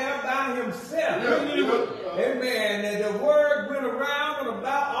 Out there by himself. Amen. And the word went around and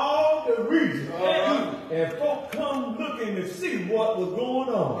about all the region. And folk come looking to see what was going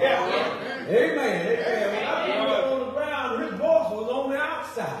on. Amen. When I was on the ground, his voice was on the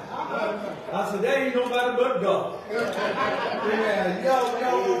I said, there ain't nobody but God. Amen. Y'all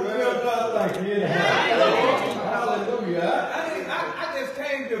feel God like you. Hallelujah. I just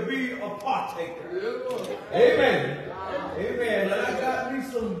came to be a partaker. Amen. Amen. And I got me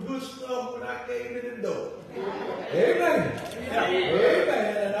some good stuff when I came in the door. Amen.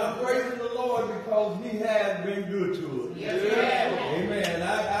 Amen. And I'm praising the Lord because he has been good to us. Amen.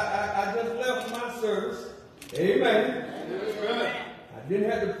 I just left my service. Amen. I didn't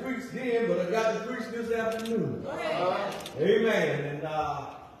have to preach then, but I got to preach this afternoon. Amen. And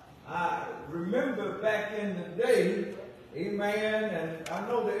I remember back in the day, amen, and I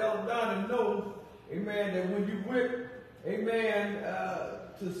know the Elder Donnie knows, amen, that when you went, amen,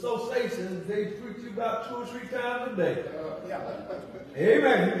 to associations, they preach you about 2 or 3 times a day.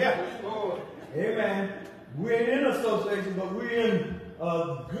 Amen. Amen. We ain't in association, but we're in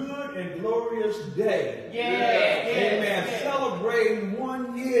a good and glorious day. Amen. Celebrating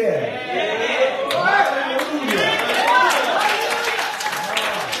 1 year. Hallelujah.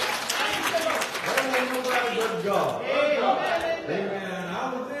 There ain't nobody but God. Amen. I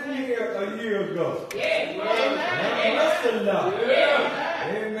was in here a year ago. I'm blessed enough.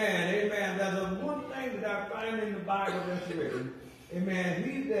 Amen. Amen. There's one thing that I find in the Bible that's written. Amen.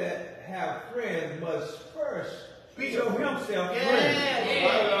 He that have friends must first show himself friends.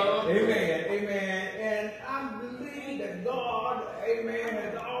 Amen. Amen. And I believe that God, amen,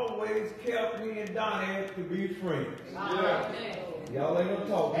 has always kept me and Donnie to be friends. Y'all ain't gonna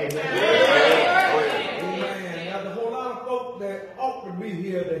talk to me. Amen. Now, there's a whole lot of folks that ought to be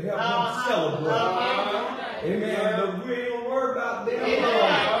here to help him celebrate. Amen. But we ain't gonna worry about them.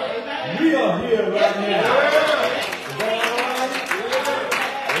 We are here right now. Is that all right?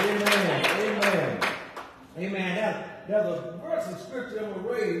 Amen. Amen. Amen. There's a verse of scripture I'm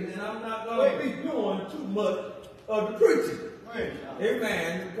reading, and I'm not going to be doing too much of the preaching.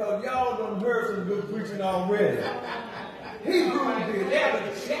 Amen. Because y'all done heard some good preaching already. Hebrews the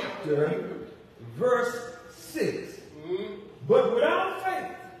 11th chapter, verse 6. But without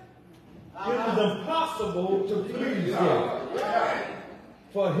faith, it is impossible to please him.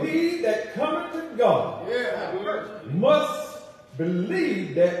 For he that cometh to God must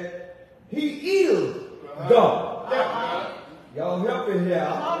believe that he is God. Y'all help me here.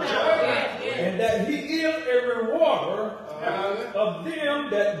 And that he is a rewarder of them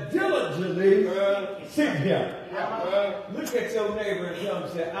that diligently seek him. Look at your neighbor and tell him,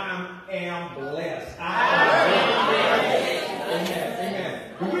 say, I am blessed. I am blessed. Amen. Amen.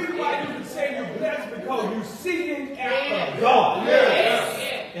 The reason why you can say you're blessed because you're seeking after God.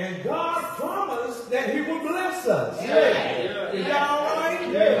 And God promised that he would bless us. Is that all right?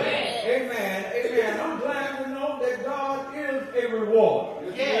 Amen. Amen. I'm glad to know that God is a reward.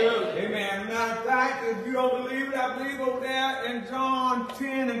 Amen. Matter of fact, if you don't believe it, I believe over there in John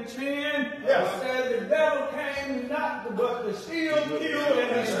 10:10, it says the devil came not but to steal, kill, and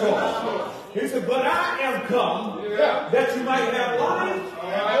destroy. He said, but I am come that you might have life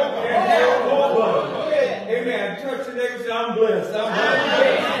and have more abundance. Amen. Church today, say, I'm blessed. I'm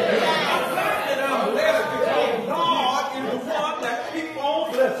blessed. I'm glad that I'm blessed because God is the one that keeps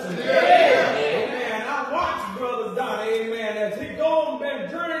on blessing me. Amen. I watch Brother Donnie, amen, as he goes and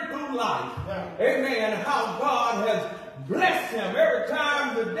journeying through life. Amen. How God has blessed him. Every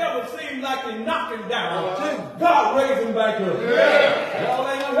time the devil seems like he's knocking down, God raised him back up. Y'all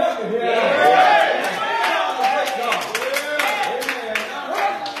ain't gonna help me here.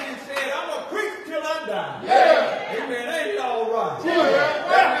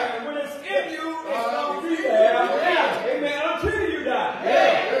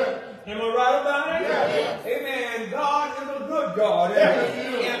 God.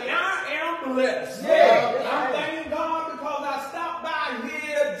 And I am blessed. I'm thanking God because I stopped by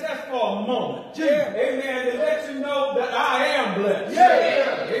here just for a moment. Amen. To let you know that I am blessed.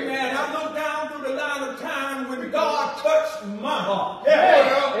 Amen. I look down through the line of time when God touched my heart.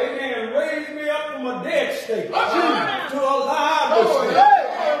 Amen. Raised me up from a dead state to a live state.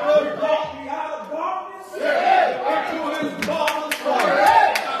 He brought me out of darkness into his marvelous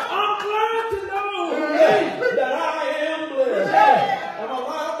light. I'm glad to know that I am blessed. Am I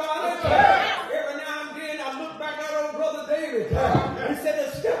right about it? Every now and then I look back at old Brother David. He said the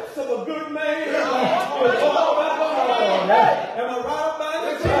steps of a good man is all about the Lord. Am I right about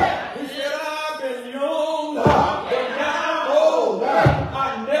it? He said I've been young, but now I'm old.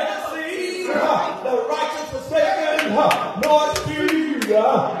 I've never seen the righteous forsaken, nor seed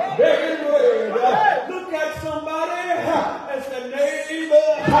begging bread. Look at somebody and say, neighbor,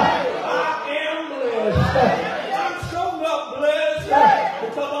 I am blessed. I'm sure not blessed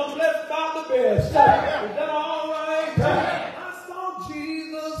because I'm blessed by the best. Is that all right? I saw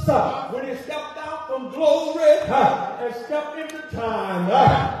Jesus when he stepped out from glory and stepped into time.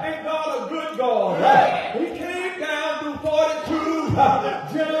 Ain't God a good God? He came down through 42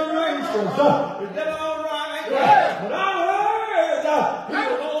 generations. Is that all right? But I heard he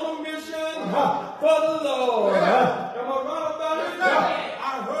was on a mission for the Lord. Am I right about it? I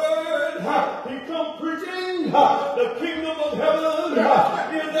heard he come preaching the kingdom of heaven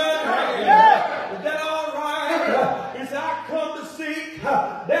in that hand. Is that all right? He said, I come to seek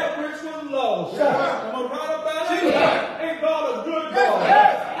that which was lost. Am I right about it? Ain't God a good God?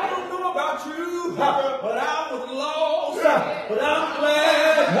 I don't know about you, but I was lost. But I'm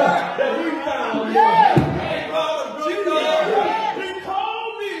glad that he found me. Ain't God a good God? He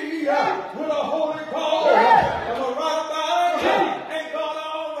called me with a holy call. Am I right about it? Ain't God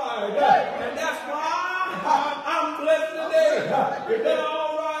all right? And that's why I'm blessed today. Is that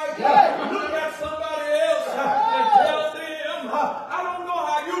all right? Look at somebody else and tell them, I don't know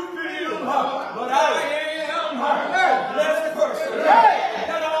how you feel, but I am a blessed person. Is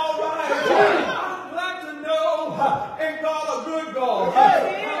that all right? I'm glad to know, ain't God a good God? How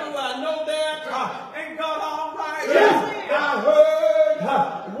do I know that? Ain't God all right? I heard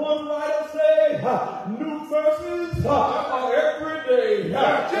one writer say, new verses are every day. Am I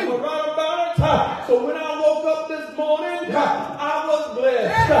right about it? So when I woke up this morning, I was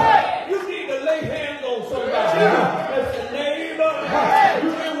blessed. You need to lay hands on somebody. That's the neighbor.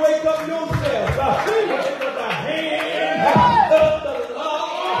 You can wake up yourself. It was the hand of the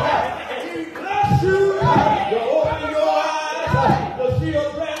Lord. And he bless you. You open your eyes to see a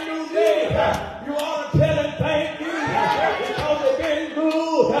brand new day. You ought to tell him thank you because it's been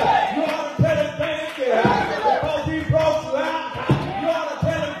good. You ought to tell him thank you because he brought you out. You ought to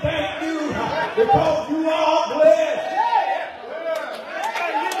tell him thank you because you are blessed.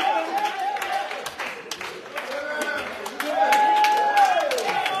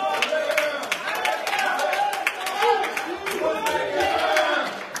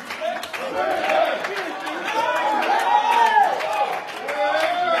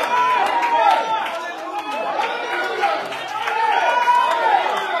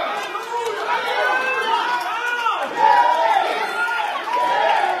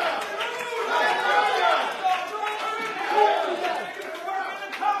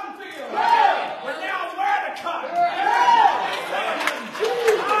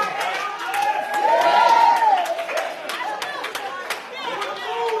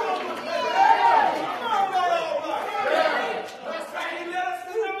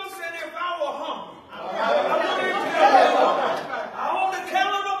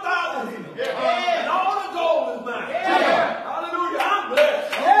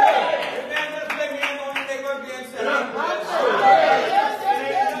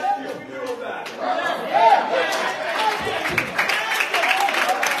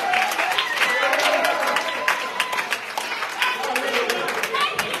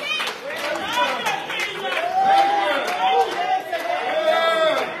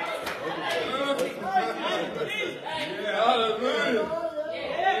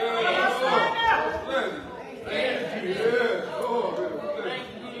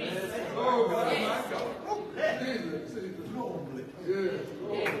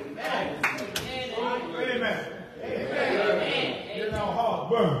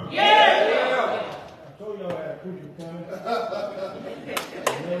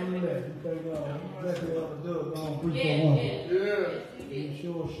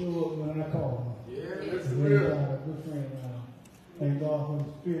 Thank God for the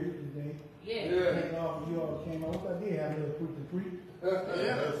spirit today. Thank God for you all came out. I did have a little preach.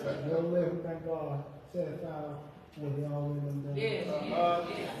 Thank God satisfied what they already done.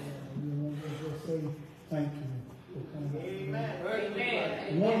 We want to just say thank you for coming.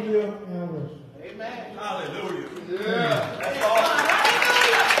 Amen. 1 year anniversary. Amen. Hallelujah. Yeah. That's awesome.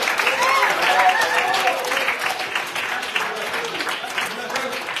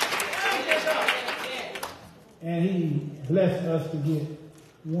 And he blessed us to get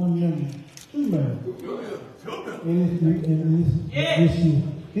 1 million, 2 million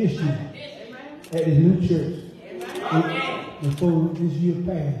this year, at his new church. Before this year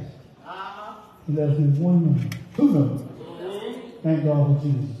passed, he let us get 1 million, 2 million. Thank God for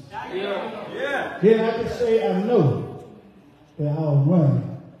Jesus. Then I can say I know that our run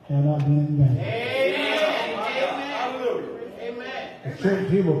have not been in vain. The church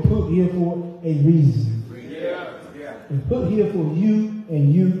here was put here for a reason. It's put here for you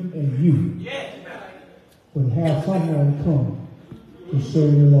and you and you. But have someone come to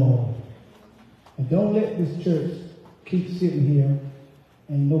serve the Lord. And don't let this church keep sitting here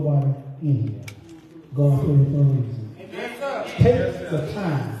and nobody in here. God put it for a reason. Take the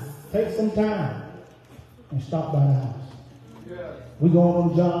time. Take some time and stop by the house. We going on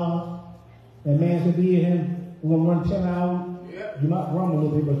the job. That man's going to be in here. We're going to run 10 hours. You might run a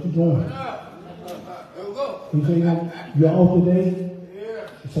little bit, but you're going. You say you're off today.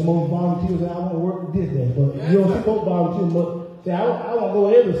 Some of the volunteers say, I want to work this day. But you don't suppose volunteers, but say, I want to go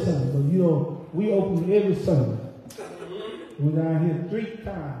every Sunday. But you know, we open every Sunday. We're down here 3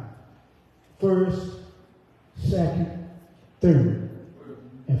 times. First, second, third.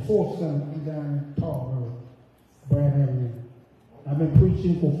 And 4th Sunday, I'm down in Tall Road, Brad Avenue. I've been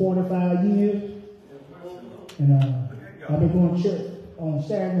preaching for 45 years. And I've been going to church on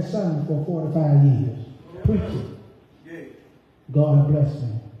Saturday and Sunday for 45 years. Preaching. God has blessed me.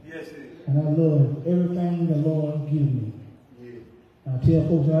 And I love everything the Lord gives me. I tell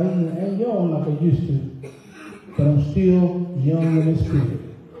folks I ain't young like I used to, but I'm still young in the spirit.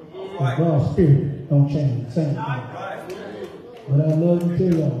 And God's spirit don't change. Same thing. But I love to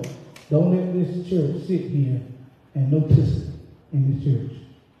tell y'all, don't let this church sit here and no kissing in this church.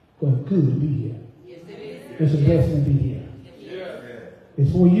 Because it's good to be here. It's a blessing to be here.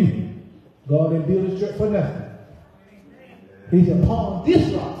 It's for you. God didn't build this church for nothing. He said, upon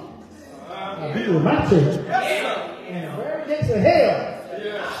this rock, I build my church. And the very gates of hell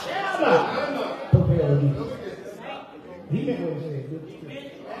shall not prevail against it. He meant what he said.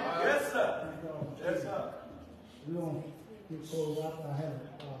 Yes, sir. Yes, sir. We're going to get close out. I have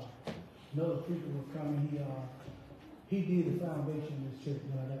another preacher was coming. He did the foundation of this church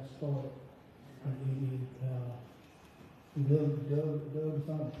when I got started. He dug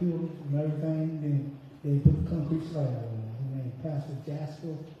some pillars and everything. Then they put the concrete slab on it. His name is Pastor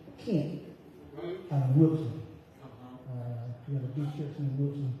Jasper Kent out of Wilson. He had a big church in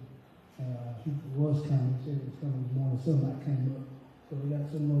Wilson. He was coming. He said it was coming this morning. Sunlight came up. So we got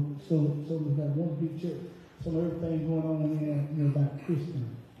we got one big church. Some everything going on in there about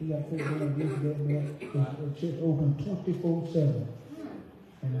Christian. He got four doing this, that. The church open 24/7.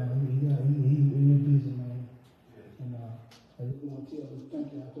 And he was busy, man. And I just want to tell you,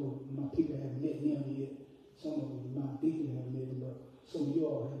 thank you. I told my people haven't met him yet. Some of them, my deacon haven't met him, but some of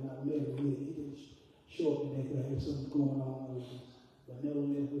y'all have not met him yet. He didn't show up today because I had something going on. But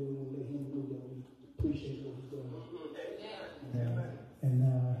nevertheless, we will let him know that we appreciate what he's doing. And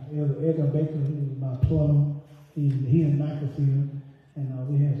Edgar Baker, he was my plumber. He in Microfield. And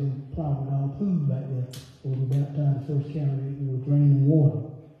we had some problem with our food back there. When we baptized the first candidate, we were draining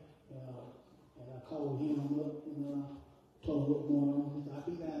water. And I called him up and told him what's going on. He said, I'll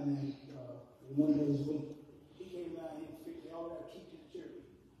be down there one day this week. He came down here and fixed all that key to the church.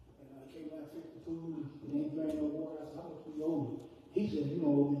 And I came down and fixed the food. And ain't drained no water. I said, how much do you owe me? He said, you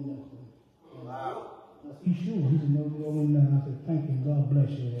don't owe me nothing. Wow. I said, you sure? He said, no, you owe me nothing. I said, thank you. God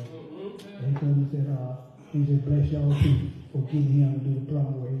bless you. And he told me, he said, bless y'all too for getting him to do the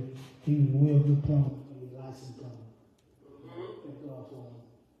plumber work. He was a real good plumber. He was a licensed plumber. Thank God for him.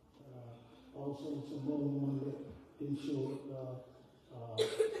 Also, some other one that didn't show up,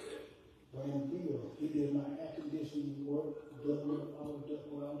 Brian Beal. He did my air conditioning work, all the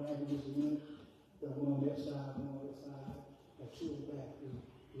air conditioning. That one on that side, one on that side. I chilled back.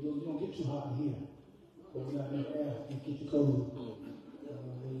 You don't get too hot in here. But we got enough air to get you cold.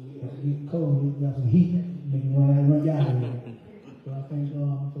 When you get cold, you got some heat. Make you run out of here. So I thank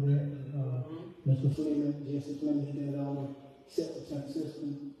God for that. Mr. Fleming, Jesse Fleming, he did all the septic tank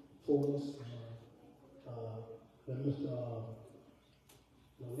system for us. Mr.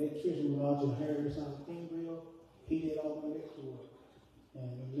 The electrician Roger Harris out of Greenville, he did all the electrical work. And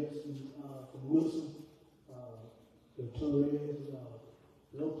the electrician from Wilson, the Torres,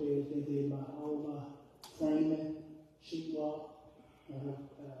 Lopez, they did all my framing, sheetrock, and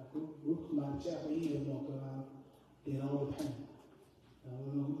my chapel here in North Carolina did all the paint. I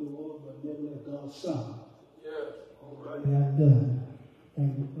don't know who it was, but nevertheless, God's son. Yeah, all right. They have done. And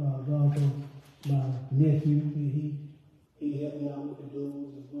God for my nephew, he helped me out with the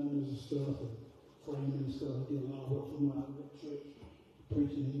doors and windows and stuff, and framing and stuff. He did a lot of work for my church,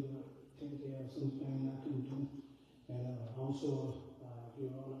 preaching. He was taking care of some things I couldn't do. And also, I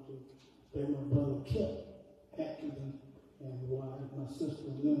want to pay my brother Kent Atkinson and my sister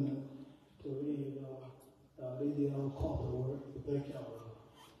Linda to read. They did all corporate work. Thank y'all.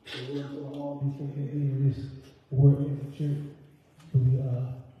 They worked for all before they did this work in the church.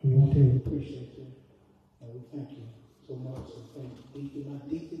 We want to appreciate you. And we thank you so much. And thank you. My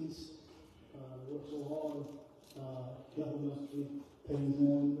deacons worked so hard helping us to pay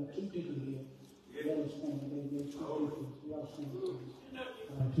more. We got 2 deacons here. Y'all stand. They 2 deacons. Y'all stand.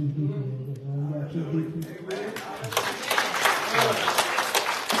 2 deacons. We got 2 deacons.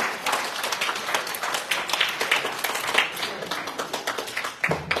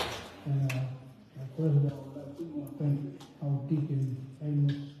 First of all, I want to thank our Deacon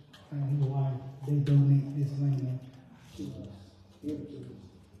Amos and his wife. They donate this land to us, give it to us,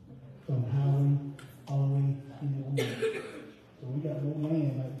 from the highway all the way in the woods. So we got no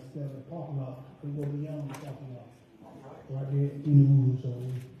land like instead of the parking lot. We go beyond the parking lot, right there in the woods. So we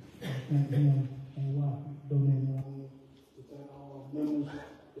thank him and his wife donating land. We thank all our members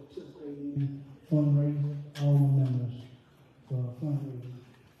participating in fundraising, all the members for fundraising.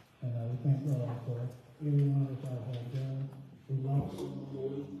 And we thank God for everyone that y'all have done. We lost some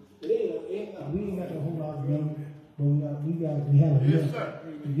more. We ain't got a whole lot of money, but we have enough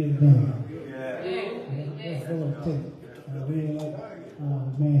to get it done. That's what it takes. We ain't like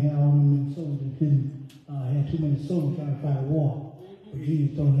the man had all them many souls and couldn't had too many souls trying to fight a war. But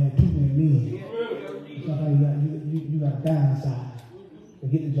Jesus told him he had too many men. Sometimes you got to die inside to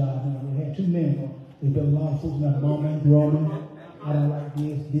get the job done. They had too many. They built a lot of folks like bombing, drumming. I don't like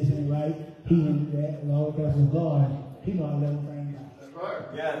this ain't right, he ain't that, and all that from God. He know how to let everything out. That's right.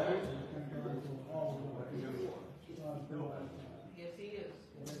 Yeah. Yes, he is.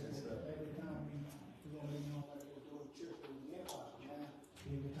 Every time we're going to be on like we're doing church with the empire, man.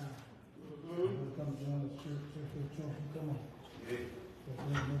 Every time. We'll come join us, church, come on. That's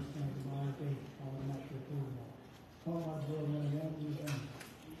the most thing all day, all night for food. Come on, brother, man, y'all do that.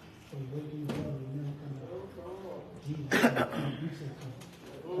 So wait till you brother, you never come out. Jesus, you said something.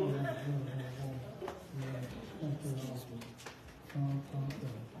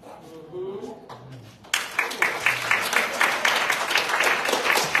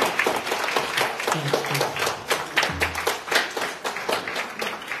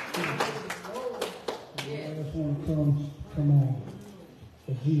 Come on.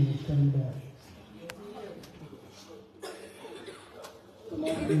 But Jesus coming back. Come on.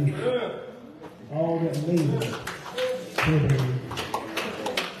 All that labor.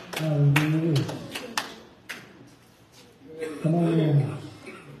 Hallelujah. Come on in.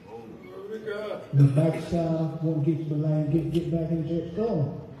 The backside won't get to the line, get back in the church. Go on.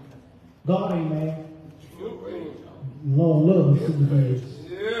 God ain't mad. Lord love the super days.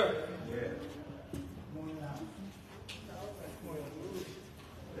 Yeah.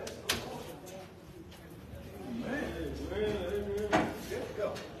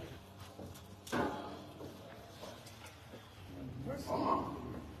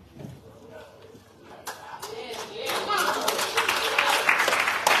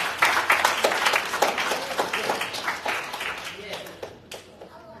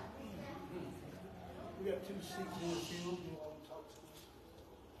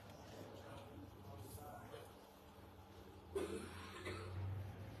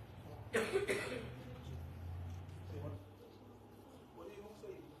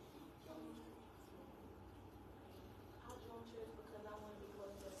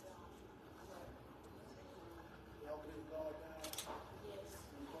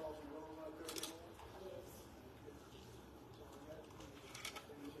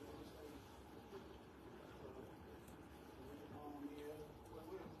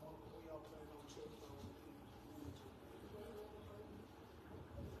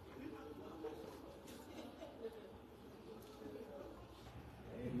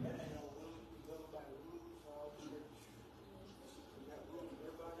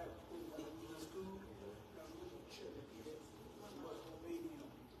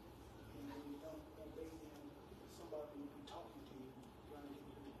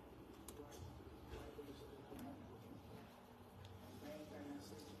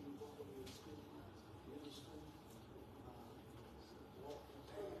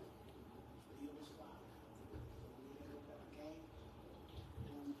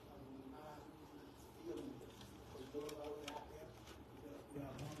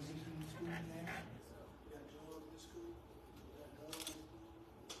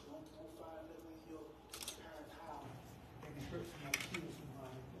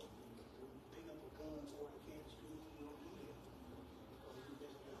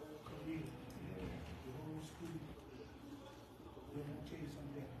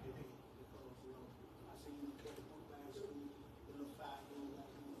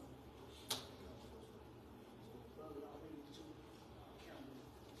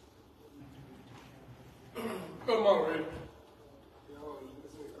 Come on, Rick. You know,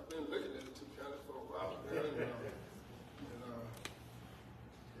 I've been looking at the two counties for a while, man. They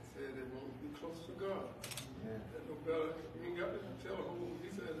said they want to be close to God. That's no better. You ain't got to tell a whole, he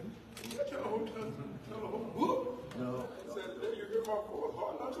said, you got to tell a whole book. No. He said, you hear my voice,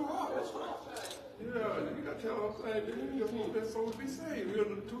 heart not too hard. That's right. Yeah, you got to tell them things. They just want their soul to be saved. We're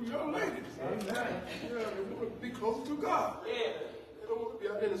the two young ladies. Amen. Yeah, they want to be close to God. Yeah. They don't want to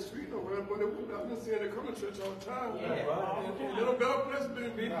be out out in the street no more, but I've been seeing they come to church all the time. Yeah. And little God bless me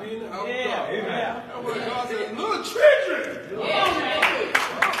be in the house of God. Amen. That's why God said, little children.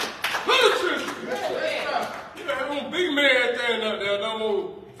 Little children. You know, that old big man thing up there, that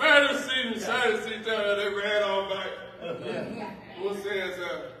old Pharisees and Sadducees down there, they ran all back. One says,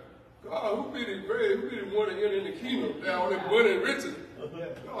 God, who be the great? Who be the one to enter in the kingdom? All that money and riches.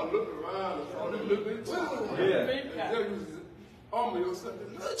 God looked around and saw that little bit child. Yeah. And was armor yourself, the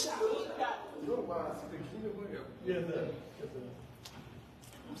little child. Your mind see the kingdom of heaven. Yes, sir.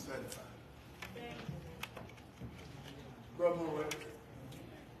 I'm satisfied. Brother,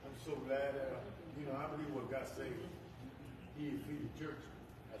 I'm so glad I believe what God said. He is feed the church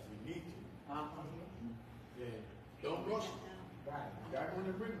as we need to. And don't rush it. God want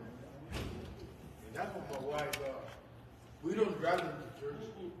to bring them. And that's what my wife, we don't drive them to church,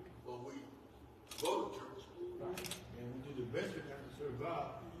 but we go to church. And we do the best we can to serve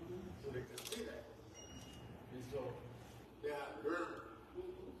God so they can see that. And so they have to learn to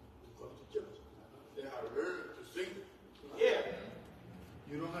come to church. They have to learn to sing. Yeah.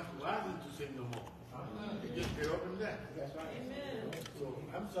 You don't have to ask them to sing no more. They just get up and dance. That's right. Amen. So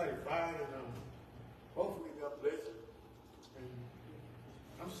I'm satisfied and hopefully God bless you. And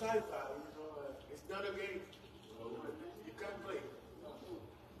I'm satisfied, it's not a game. You can't play.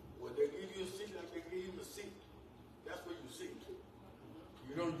 When they give you a seat like they give you a seat, that's where you sit.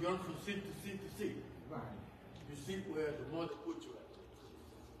 You don't jump from seat to seat to seat. Right. You sit where the mother put you at.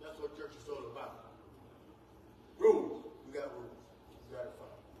 That's what church is all about. Rules. We got rules. We got to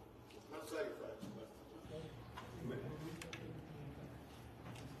follow. I'm satisfied.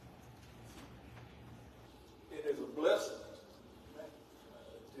 It is a blessing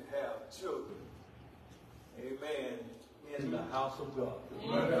to have children, amen, in the house of God.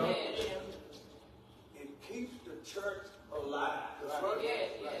 Amen. It keeps the church alive. That's right. Yes.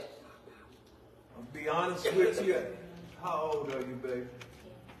 I'll be honest with you. How old are you, baby?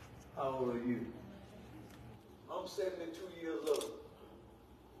 How old are you? I'm 72 years old.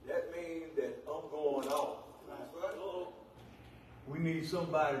 That means that I'm going on. We need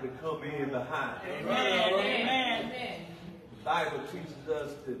somebody to come in behind. Amen. The Bible teaches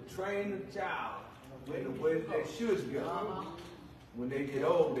us to train a child in the way they should go. When they get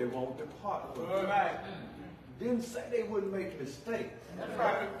old, they won't depart from it. Right. Didn't say they wouldn't make mistakes. That's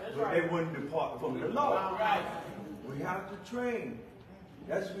right. But they wouldn't depart from the Lord. Right. We have to train.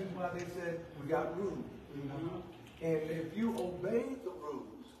 That's the reason why they said we got rules. And if you obey the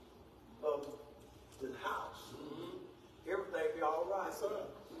rules of the house, everything be all right.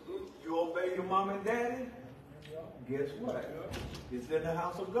 You obey your mom and daddy, guess what? It's in the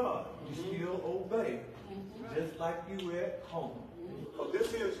house of God. You still obey, just like you at home. So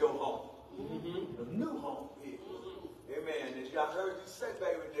this is your home. The new home is. Amen. And I heard you say,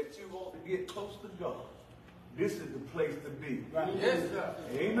 baby, that you want to get close to God. This is the place to be. Right. Yes, sir.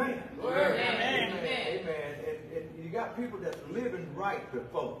 Amen. Amen. Amen. And you got people that's living right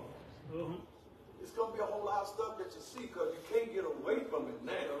before you. It's going to be a whole lot of stuff that you see because you can't get away from it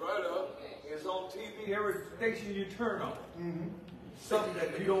now. Right up. It's on TV every station you turn on. Something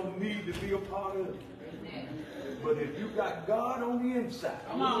that you don't need to be a part of. But if you got God on the inside,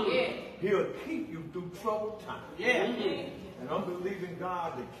 He'll keep you through troubled times. And I'm believing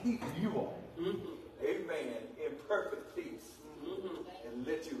God to keep you all. Amen. In perfect peace. And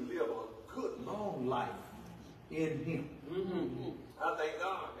let you live a good long life in Him. I thank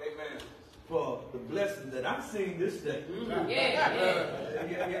God. Amen. For the blessing that I'm seeing this day.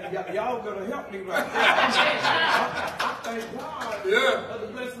 Y'all gonna help me right there. I thank God for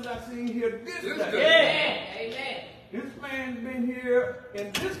the blessings I've seen here this day. Amen. This man's been here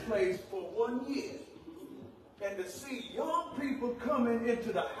in this place for 1 year. And to see young people coming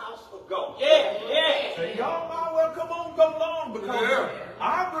into the house of God. So y'all might well come on, go long, because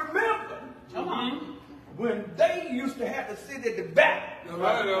I remember when they used to have to sit at the back and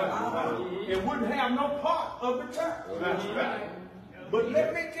wouldn't have no part of the church. But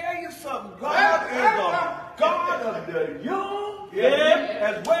let me tell you something. God is a God of the young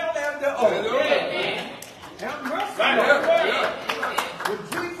as well as the old. Have mercy. When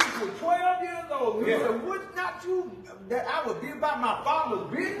Jesus was 12 years old, he said, would not you that I would be about my father's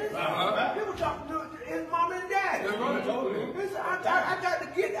business? He was talking to his mom and dad. He said, I got to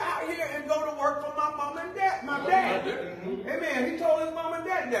get out here and go to work for my mom and dad, my dad. Amen. He told his mom and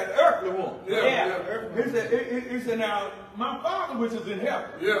dad that, the earthly one. He said, now, my father, which is in heaven,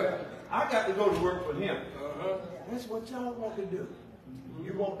 I got to go to work for him. That's what y'all want to do.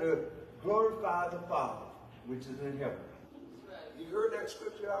 You want to glorify the Father, which is in heaven. You heard that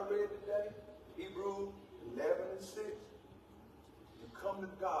scripture I read today? Hebrews 11:6. You come to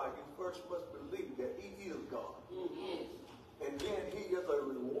God, you first must believe that he is God. And then he is a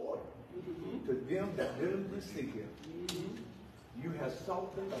reward to them that diligently seek him. You have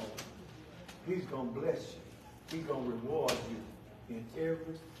sought the Lord. He's going to bless you. He's going to reward you in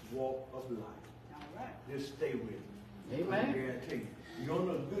every walk of life. All right. Just stay with him. Amen. I guarantee you. You're on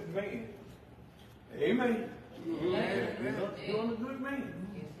a good man. Amen. You're on a good man.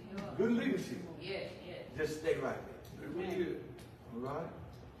 Good leadership. Yes, yes. Just stay right there. Amen. All right?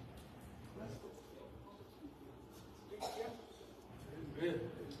 Let's go.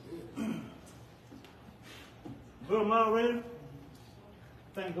 Brother Marvin,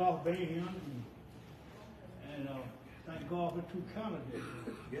 thank God for being here. And thank God for 2 candidates.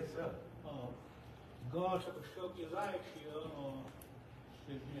 Yes, sir. God showed your life here.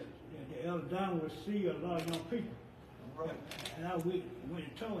 The elder Don will see a lot of young people. Right. And I went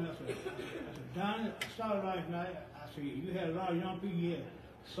and told him, I said, Don, I saw last night. I said, you had a lot of young people here.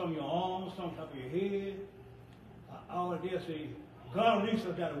 Some of your arms, some top of your head. All of this. God at least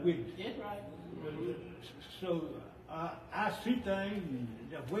has got a witness. That's right. So I see things and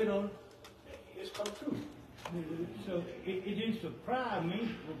just wait on it. It's come true. So it didn't surprise me,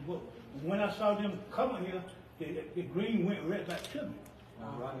 but when I saw them coming here, the green went right back to me.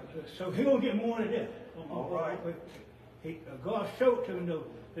 All right. So he gonna get more than that. All right. God showed to him though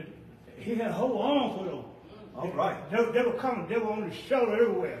that he had a whole arm for them. All right. They were coming. They were on the shoulder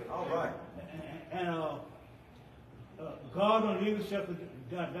everywhere. All right. And God don't leave himself with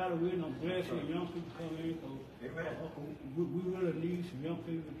God with no blessing and young people come in. So Amen. We really need some young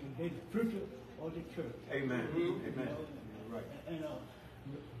people. They're the future of the church. Amen. Amen. You know? Right. And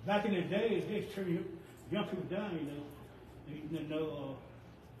back in the days, they turned young people down,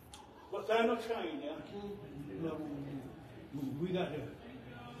 but there's no change now. We got to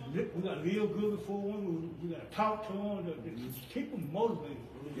live good before them. We got to talk to them. To keep them motivated.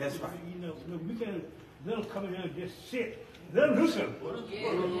 That's right. We can't let them come in there and just sit. Let them do something.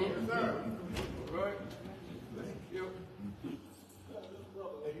 Right. Yep.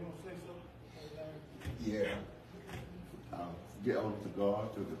 Yeah. Get on to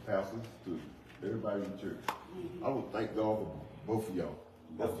God, to the pastors, to everybody in the church. I would thank God for both of y'all.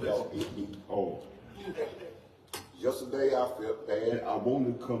 Both of y'all hit me hard. Yesterday I felt bad. I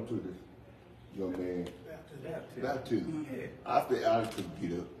wanted to come to this young man baptism. I felt I couldn't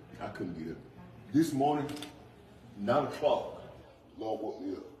get up. I couldn't get up. This morning, 9 o'clock, Lord woke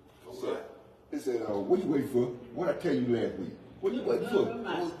me up. He said, what you waiting for? What I tell you last week? What you waiting for?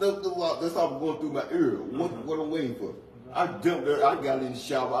 That's all going through my ear. What I'm waiting for? I jumped there. I got in the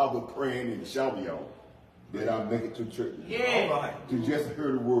shower. I was praying in the shower, y'all. That I make it to church. Yeah. All right. To just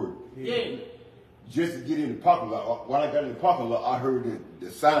hear the word. Yeah. Just to get in the parking lot. When I got in the parking lot, I heard the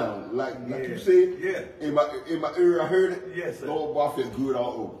sound, like you said. Yeah. In my ear, I heard it. Yes, sir. Lord, boy, I felt good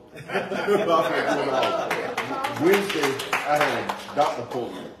all over. I felt good all over. Wednesday, I had a doctor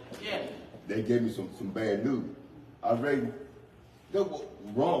appointment. Yeah. They gave me some bad news. I was ready. That was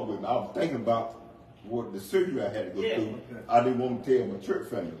wrong with me. I was thinking about what the surgery I had to go through. Okay. I didn't want to tell my church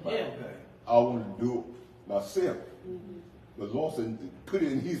family about it. Okay. I wanted to do it myself. The Lord said, put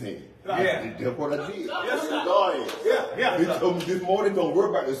it in his hand. Yeah. That's what I did. Yes, sir. God is. Yeah. He told me this morning, don't worry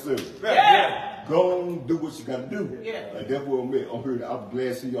about the surgery. Yeah. Go on, do what you got to do. Yeah. And that's what I'm here. I'm glad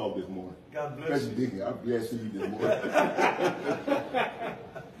to see y'all this morning. God bless President you. Deacon, I'm glad to see you this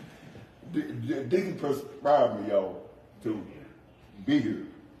morning. Deacon inspired me, y'all, to be here.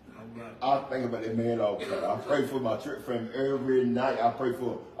 I think about that man all the time. I pray for my church family every night.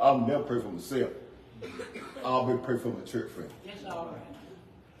 I'll never pray for myself. I'll be praying for my church family. That's all right.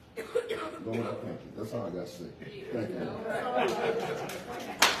 Lord, I thank you. That's all I got to say. Thank you.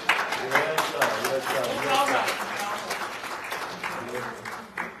 Yes, sir. All right.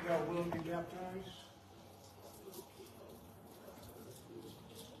 Y'all will be baptized?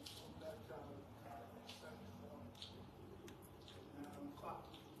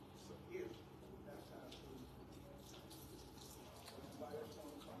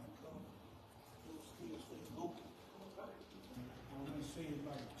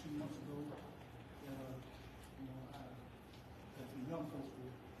 About 2 months ago, that the young folks were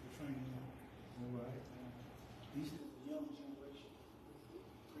training them. All right. These are the young generation.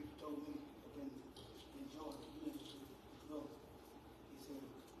 Preacher told me up in Georgia, ministry, no. He said,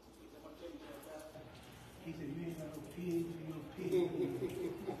 I'm going to tell you that. He said, you ain't got no pigs, you no pigs.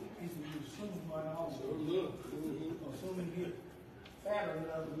 He said, you soon run off. Or soon as you get fatter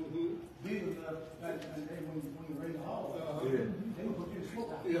enough, big enough, back in the day when you raise a hog. They would put you in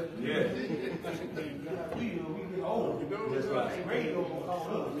smoke out. Yeah. We get old. That's right. Radio gonna call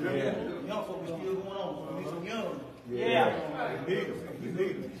us. Yeah. Young folks still going on. So we some young. Yeah. Big. So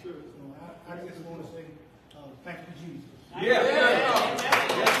I just want to say thank you, Jesus. Yeah.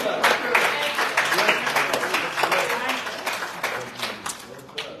 Yes, sir.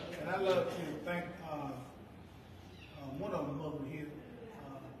 And I love to thank one of them over here,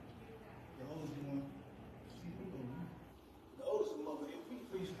 the oldest one. The oldest mother, if we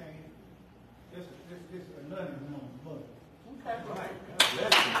please stand. This is another mother. Okay. Right.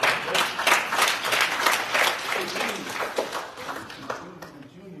 Bless you.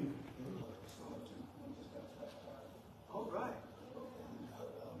 All right.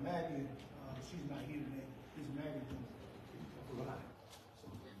 Maggie, she's not here today. This is Maggie. All right.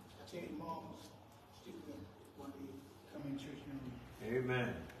 I tell you, Mom, she's going to one day come in church now. Amen.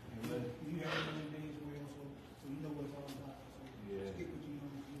 You have one day as well, so you know what it's all about. So stick with your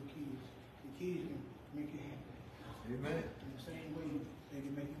kids. The kids can make you happy. Amen. In the same way, they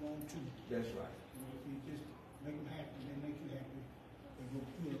can make you want too. That's right. If you just make them happy, they make you happy. They go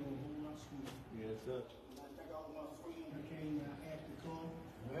through a whole lot of school. Yes, sir. I thank all my friends who came and asked to come.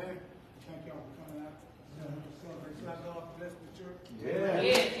 Amen. Thank y'all for coming out. Celebrate. So God bless the church. Yeah.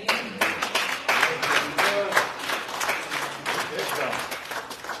 Yes, sir.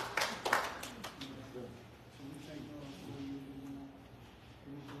 So we thank God for you.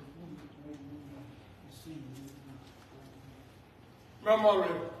 My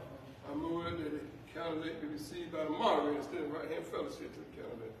moderator, I move that the candidate be received by the moderator instead of right-hand fellowship to the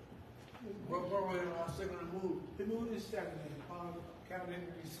candidate. What moderator, I second the move. The move is second. Candidate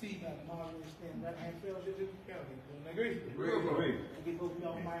will receive by the moderator stand right hand fellowship to the candidate. Agree? Agree. I give both of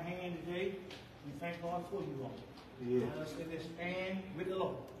y'all my hand today. We thank God for you all. Yeah. Now let's stand with the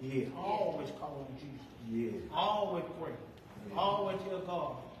Lord. Yeah. Always call on Jesus. Yeah. Always pray. Yeah. Always tell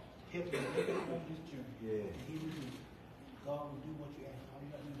God, help me make it on this journey. Yeah. And He will do it. God will do what you ask. All you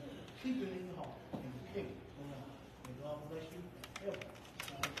got to do is keep it in your heart and pray. And God bless you. Help you.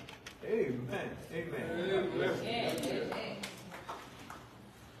 Amen. Amen.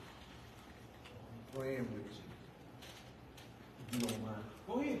 Praying with you. If you don't mind.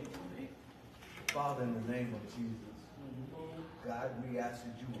 Go ahead. Father, in the name of Jesus, God, we ask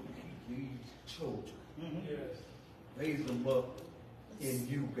that you will keep these children. Yes. Raise them up in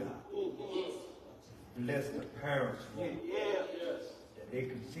you, God. Bless the parents, Lord. That they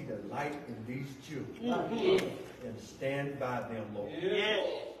can see the light in these children. And stand by them, Lord.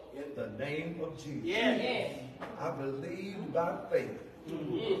 In the name of Jesus. I believe by faith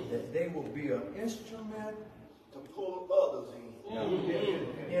that they will be an instrument to pull others in.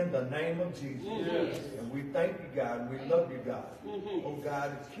 In the name of Jesus. And we thank you, God, and we love you, God. Oh,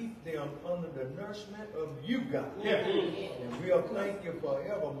 God, keep them under the nourishment of you, God. And we'll thank you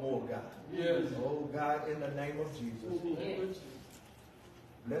forevermore, God. Oh, God, in the name of Jesus.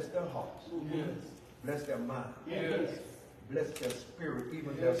 Bless their hearts. Bless their mind. Bless their spirit,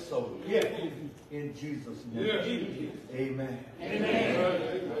 even their soul. In Jesus' name. Amen.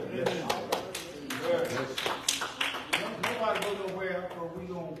 Nobody goes nowhere, so we're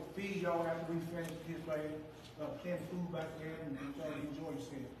going to feed y'all after we finish this right here. Food back there and try to enjoy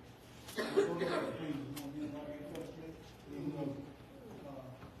yourself. Go ahead, please. We're going to be right here first. Then we're going to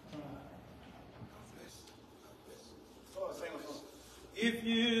if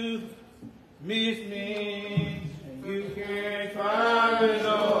you miss me, and you can't find me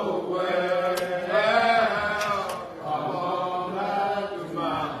nowhere, come on back to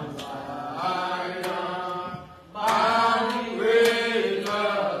my side. I'll be waiting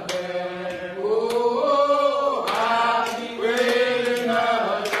up there. Oh, I'll be waiting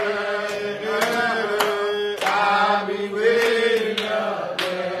up there.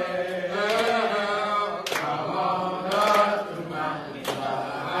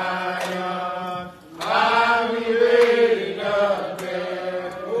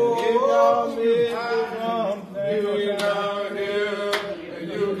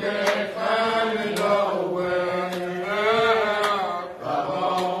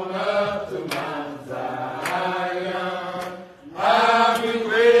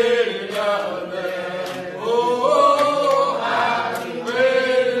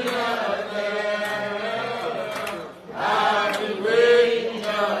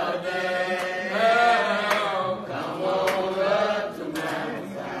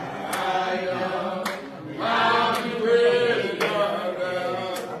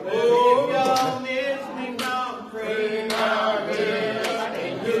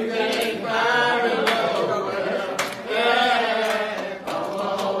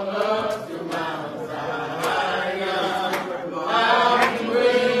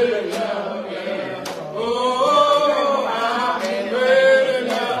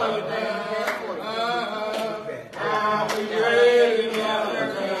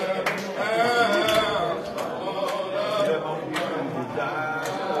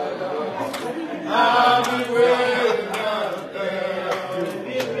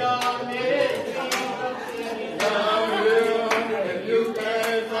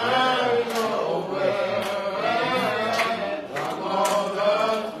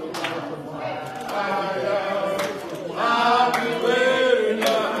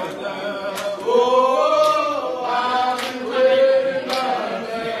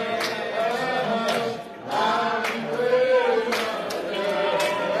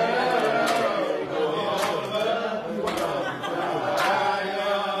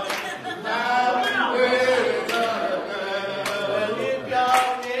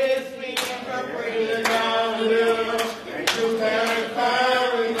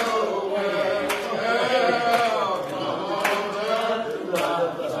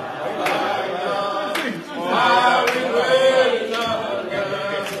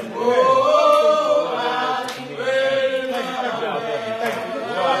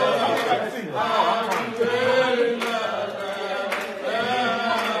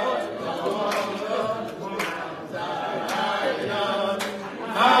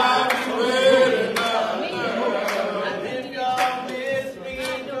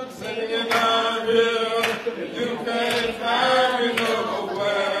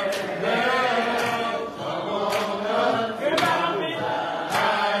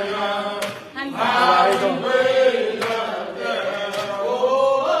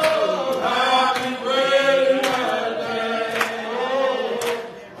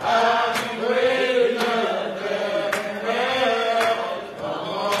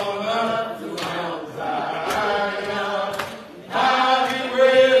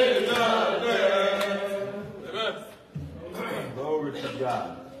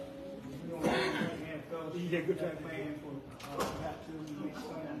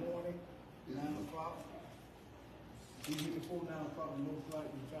 we get the 4 9 o'clock, most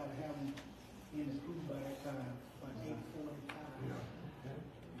likely we try to have them in the school by that time, by 8:45.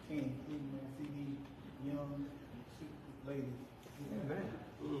 You can, please, man, see these young ladies. Amen.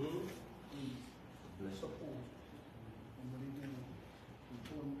 Please support and what they do.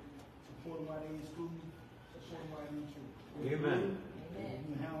 Support them while they're in school, support them while they're in church. Amen.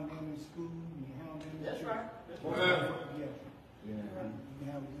 You can hound them in school, you can hound them in That's church. right. Yeah. Yeah. You can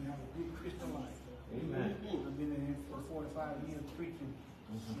have a good Christian life. Amen. I've been in here for 45 years preaching.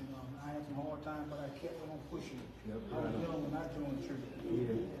 And, I had some hard times, but I kept on pushing. Yep. I was young when I joined church.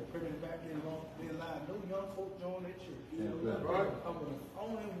 Yeah. Pretty back then, they lied. No young folk joined that church. Yeah, right. I was the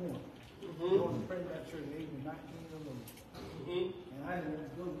only one. Going to pray that church, they were 19 years old. And I didn't want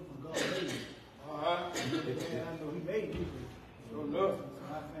to go for God made me. And I know He made me. So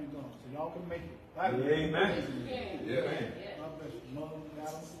I thank God. So y'all can make it. Amen. Yeah. God bless you. Mother, got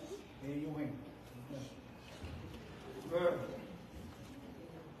them in your hand. Bless you.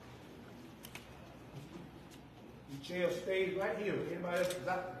 The chair stays right here. Anybody else? I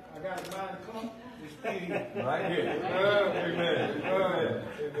got a mind to come. They stay here. Right here. Amen. Amen.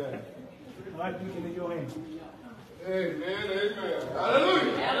 Amen. All right, you can in your hand. Amen.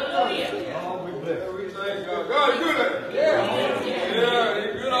 Hallelujah. Hallelujah. Oh, we bless. We thank God. God is good at it. Yeah,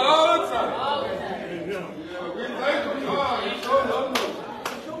 He's good all the time. All the time. Yeah, we thank Him. God, He showed us mercy.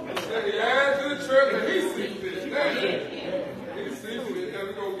 He said He added to the church and He sees it. He sees it. And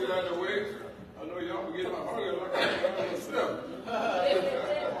we're going to get out of the way. I know y'all will get my hungry like I am myself.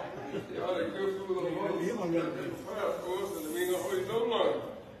 Y'all are good food on the Lord. Of course, and we ain't going to hold you no longer.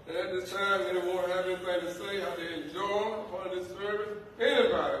 And at this time, anyone have anything to say, how they enjoy part of this service?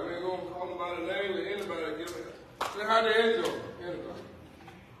 Anybody. We ain't going to call them by the name, but anybody give it. Say how they enjoy. Anybody.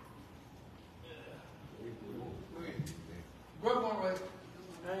 Brother, all right.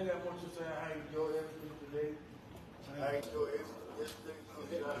 I ain't got much to say. I enjoy everything today. I enjoy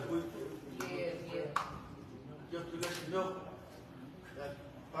everything last week. Yes. Just to let you know, that's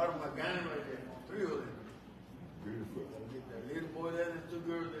part of my gang right there. 3 of them. Beautiful. I get that little boy there and 2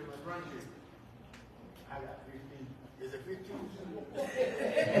 girls and my grandkid. I got 15. Is it 15?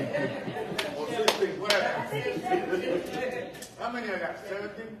 Or 16, whatever. How many I got?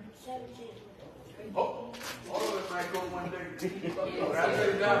 17? 17. Oh, all of them might go one day. But I tell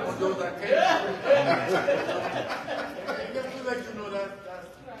you that one those I can't. Just to let you know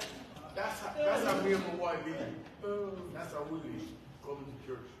that's how me and my wife live. That's how we live. Coming to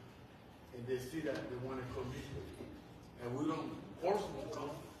church. And they see that they want to come in. And we don't force them to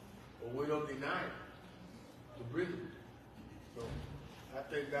come, or we don't deny it to bring them. So I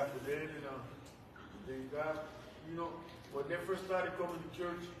thank God for that. And thank God, you know, when they first started coming to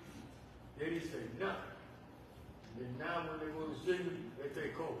church, they didn't say nothing. And now when they go to sing, they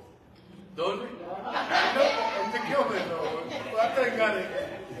take over. Don't they? It's a killing, though. But I thank God.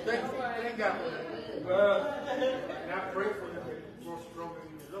 Thank God for that. And I pray for them to grow stronger in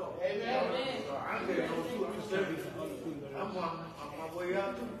the Lord. Amen. So I'm getting those 2 I'm 70. I'm on my way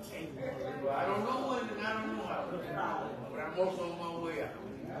out too. But I don't know when and I don't know how. But I'm also on my way out.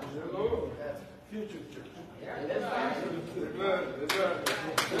 That's future church.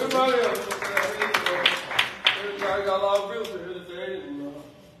 Everybody else. Everybody got a lot of bills to here today. And,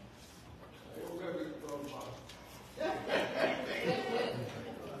 I don't got big problem about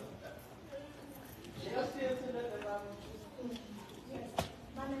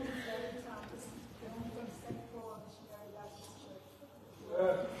My name is David Thomas. I'm from the second floor of Missionary Baptist Church.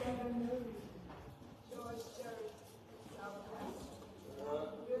 Seven News, George Church, Southwest.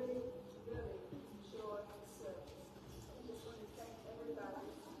 Really enjoyed the service. I just want to thank everybody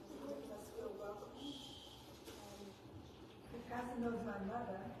for making us feel welcome. And the pastor knows my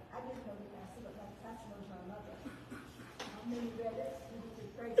mother. I didn't know the pastor, but the pastor knows my mother. I'm really read it. We need to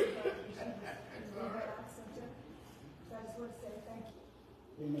praise God because she was in her accent. So I just want to say thank you.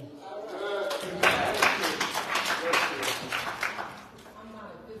 Amen. I'm not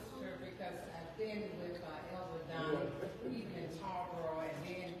a visitor because I've been with Elder Donnie, even in Tarboro and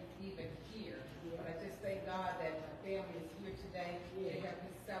then even here. But I just thank God that my family is here today to help me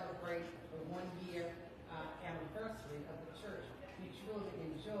celebrate the 1-year anniversary of the church. We truly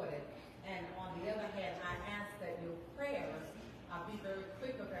enjoyed it. And on the other hand, I ask that your prayers, I'll be very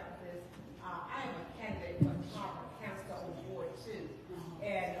quick about this. I am a candidate for Tarboro Council on Ward 2.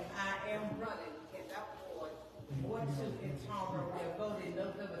 And I am running in that ward, Ward 2 in Tarboro. We're voting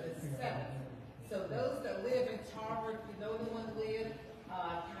November the 7th. So those that live in Tarboro, if you know anyone who lives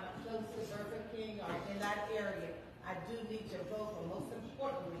kind of close to Burger King or in that area, I do need your vote, but most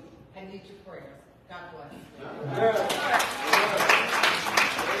importantly, I need your prayers. God bless.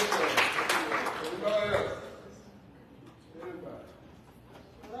 Everybody else.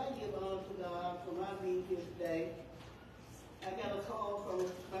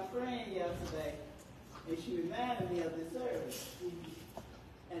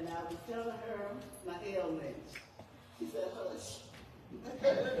 was telling her my ailments. She said, hush. I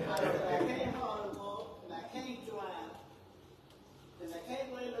said, I can't hardly walk, and I can't drive, and I can't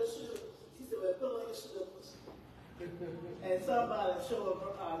wear no shoes. She said, well, put on your slippers. And somebody show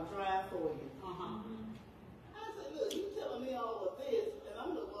a drive for you. I said, look, you telling me all of this, and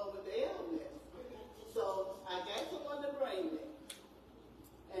I'm the one with the ailments. So I got someone to bring me.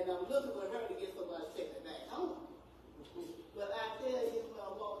 And I'm looking for her to get somebody to take me back home. But I tell you, when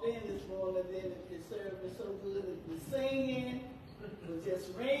I walked in this morning, then the service was so good, the singing was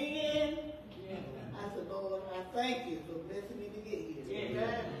just ringing. I said, Lord, I thank you for blessing me to get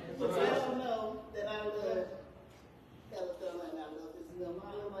here. Because I don't know that I love Alabama and I love this little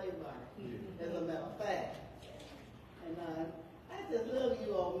everybody, as a matter of fact. And I just love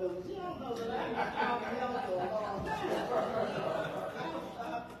you all members. You don't know that I've been talking to y'all for a long time.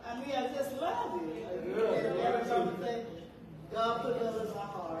 I mean, I just love you. And every time I say, God put love in my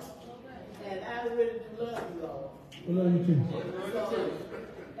heart. And I really do love you all. We love you too. So,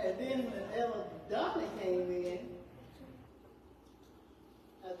 and then when Donnie came in,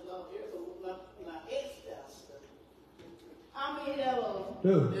 I said, oh, here's my ex-pastor. I mean,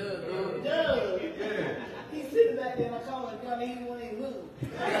 Dude. He's sitting back there in the corner, Johnny, he won't even move.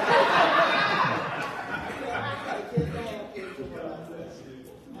 I just laughed into what I said.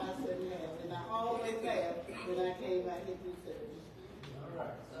 I said, laugh. And I always laugh when I came out here to service. All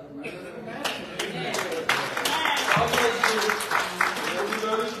right.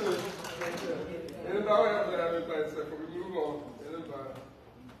 Anybody else have anything to say before we move on? Anybody?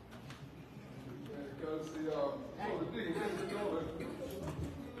 Because the deacon has to go there.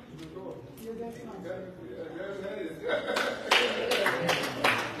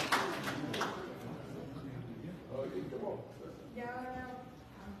 Y'all,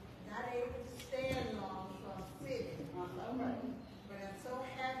 I'm not able to stand long, so I'm sitting. All right. But I'm so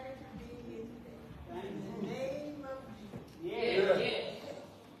happy to be here today. In the name of Jesus. Yeah.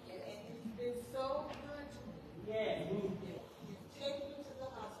 And it's been so good to me. Yeah. You take me to the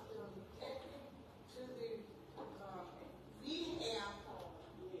hospital, you take me to the rehab home.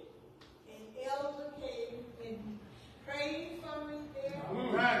 And Elder came and prayed for me there.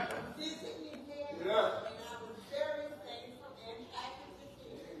 Right. Visited me there. Yeah. And I was very thankful and happy to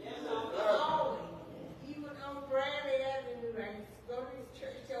see her. Always. Even on Bradley Avenue, I used to go to his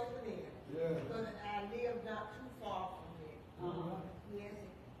church over there. Yeah. But I live not too far from there. Yes.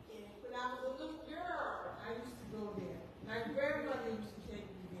 And when I was a little girl, I used to go there. My grandmother used to take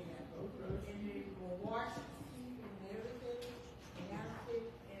me there. And they would wash the feet and everything.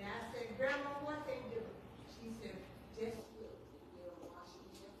 And I said, Grandma, what they do? She said, just look. They're washing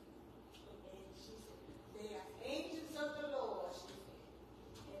their feet. And she said, they are angels of the Lord, she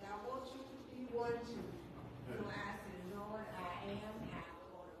said. And I want you to be one too. So I said, Lord, I am. I'm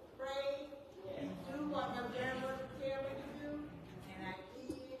going to pray and do what my grandmother tell me to do. And I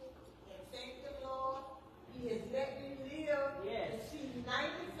did. And thank the Lord. He has let me live to see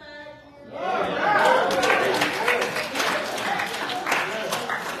 95 years old.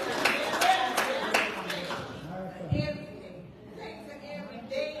 Thanks for every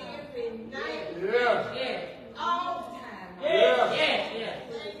day, every night. All the time. Thank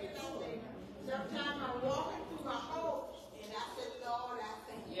you. Sometimes I'm walking through my home and I said, Lord, I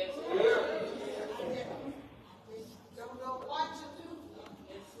thank you. I just don't know what to do.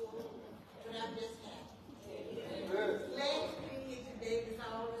 But I'm just happy. Glad to be here today with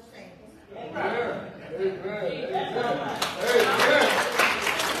all the saints.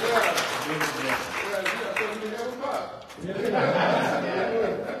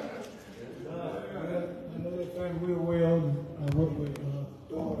 Another thing real well, I worked with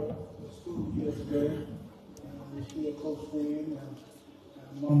daughter at school yesterday. We're still close friends.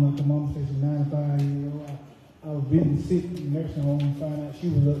 Mama says she's 95 years old. I was visiting sick in the nursing home and found out she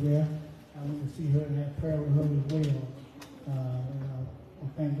was up there. I went to see her and had prayer with her as well. And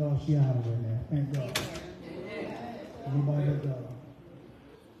thank God she out of there now. Thank God. Everybody but God.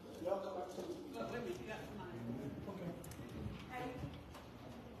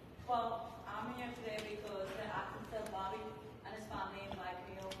 Well, I'm here today because the Atkinson Bobby and his family invited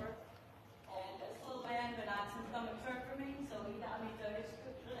me over. And this little man been asking to come and church for me, so he got me 30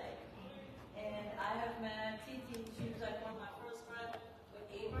 scripture today. And I have met Titi. She was like one of my first friends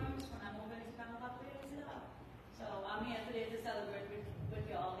with Abrams when I moved into Canada a couple years ago. So I'm here today to celebrate with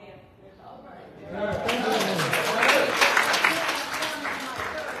you all here. All right.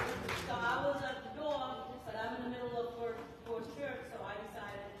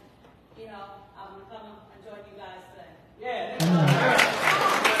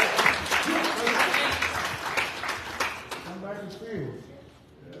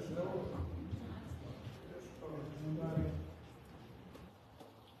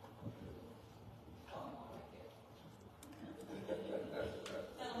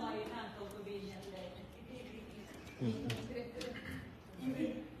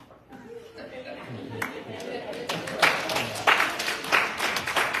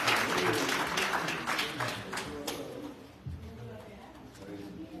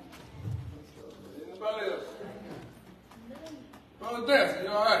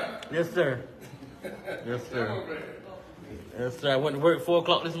 right. Yes, sir. Yes, sir. Yes, sir. I went to work at 4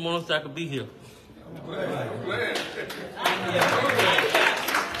 o'clock this morning so I could be here. I'm glad.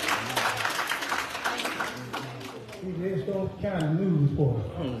 There's those kind of news for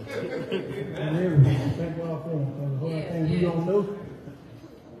us. And everything. Thank God for them. Because the whole thing we don't know,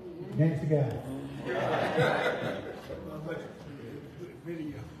 that's the guy.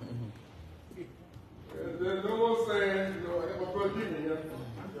 There's no more saying, you know, I got my brother Jimmy here.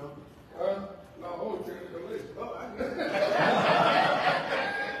 No, I want to take the list.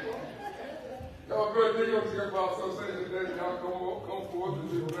 Y'all brother Jimmy going to talk about association today. Y'all come forward and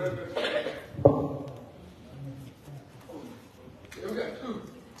do that. Yeah, we got two.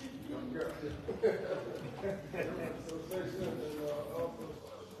 Association and also.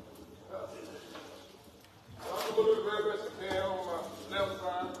 I'm going to do the very best I can on my left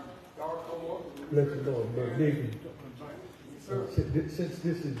side. Y'all come up. Bless the Lord, Brother Deacon. Since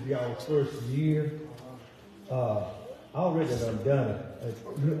this is y'all's first year, I already done it.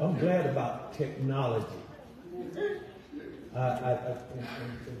 I'm glad about technology. It's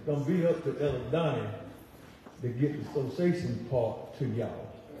going to be up to Elder Donnie to get the association part to y'all.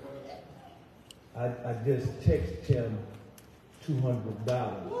 I just texted him $200.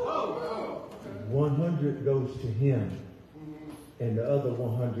 100 goes to him, and the other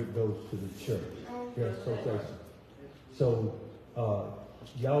 100 goes to the church, the association. So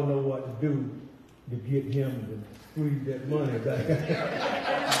y'all know what to do to get him to squeeze that money back.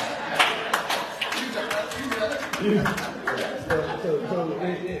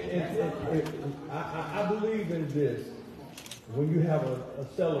 I believe in this. When you have a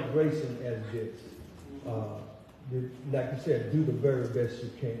celebration as this, like you said, do the very best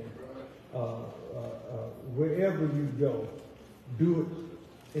you can. Wherever you go, do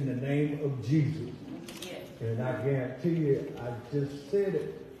it in the name of Jesus. And I guarantee you, I just said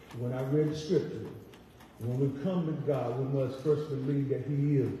it when I read the scripture. When we come to God, we must first believe that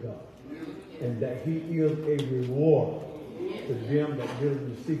He is God. And that He is a reward to them that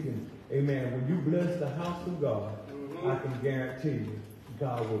diligently seek Him. Amen. When you bless the house of God, I can guarantee you,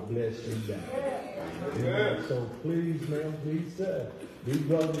 God will bless you back. Amen. So please, ma'am, please, sir. These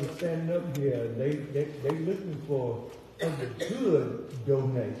brothers are standing up here. They looking for a good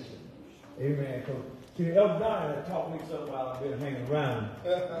donation. Amen. See, Elder Donnie taught me something while I've been hanging around.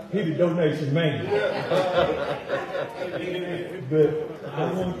 He the donation man. But I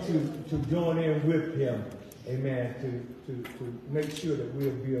want to join in with him, amen, to make sure that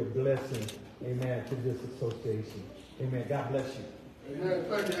we'll be a blessing, amen, to this association. Amen. God bless you. Amen.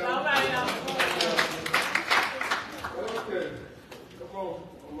 Thank you. All right, Okay. Come on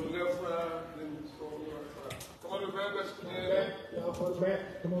the left side, then you go on the right side. Come on to the very best you can. Y'all for the back,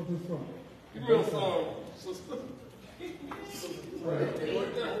 come on to the front. Give me a song, sister.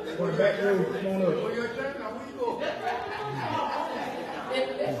 On the back row, come on up.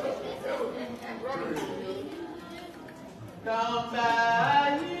 Come by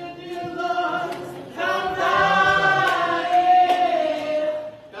here, dear Lord. Come by here.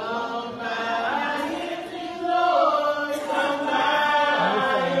 Come by here, dear Lord. Come by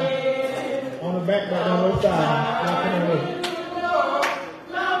here. On the back, right on the side. Now come on up.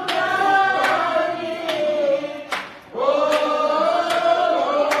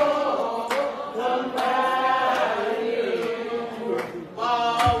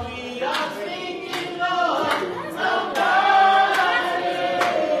 While we are singing, Lord, somebody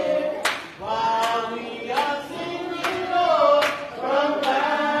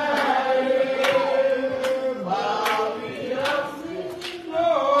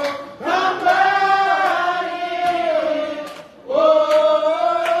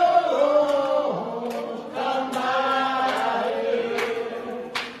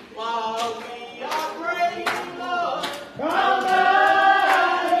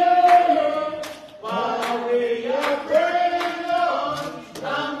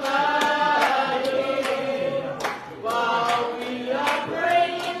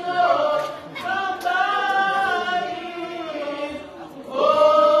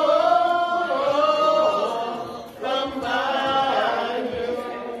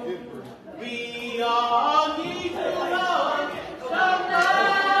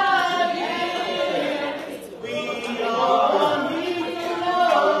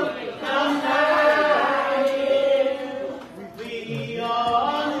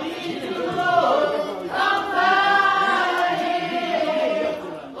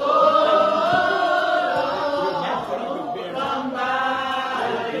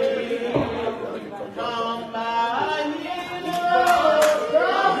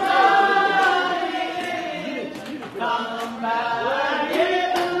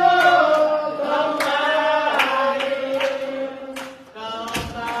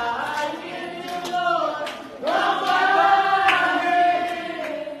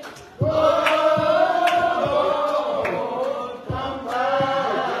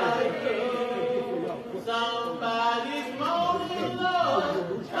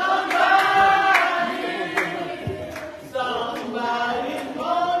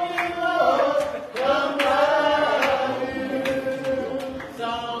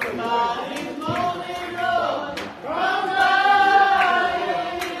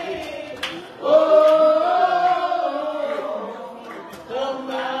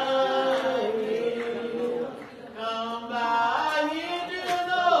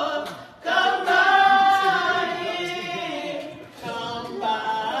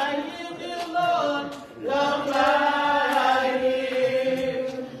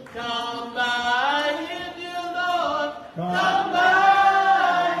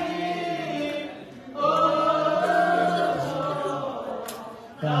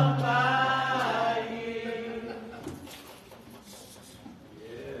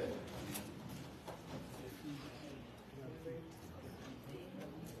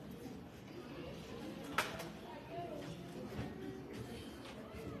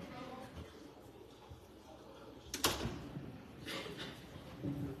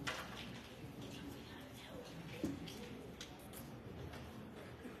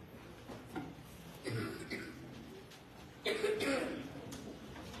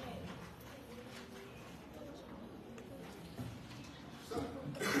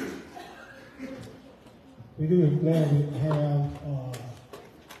We're really glad to have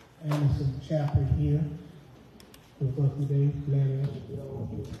Anderson Chapel here with us today. Glad to have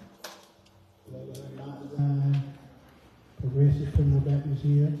you. Glad to have Mount Zion Progressive Criminal Baptist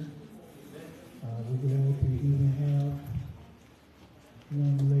here. We're glad to even have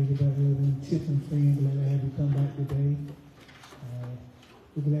young lady back there in Tiffin friend. Glad to have you come back today.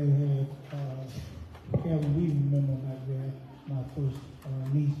 We're glad to have Calvin Weaver member back there, my first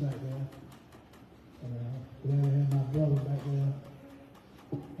niece back there. Glad to have my brother back there.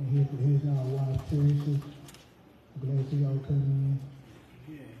 And here's our wife, Teresa. Glad to see y'all coming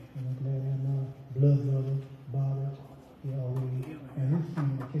in. And I'm glad to have my blood brother, Bobby, here already. And his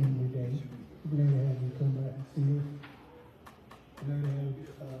friend that came today. Glad to have you come back and see us. Glad to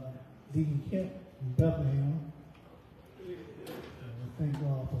have Deacon Kemp in Bethlehem. Thank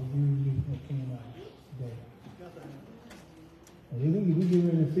God for you that came out today. We get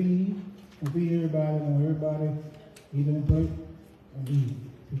ready to feed everybody. I want everybody eat on plate and eat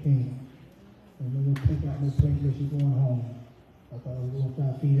if you can. And we're going to take out no plate unless you're going home. I thought we were going to try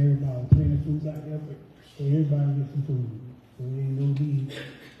to feed everybody. Plenty of food out there so everybody gets some food. So there ain't no need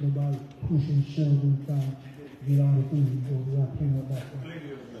nobody pushing, shoving, trying to get all the food. So we got plenty of that.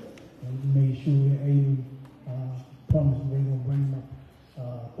 And we made sure that Aiden promised they're going to bring my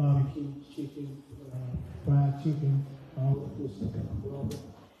barbecue chicken, fried chicken, all the good stuff.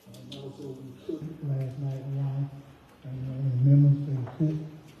 And also we cooked last night wine. And members, they cooked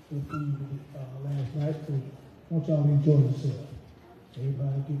the food last night. So I want y'all to enjoy yourself.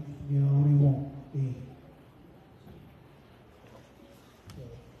 Everybody get all they want to eat.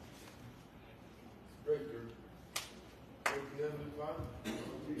 Great, Dirk. Thank you, Heavenly Father.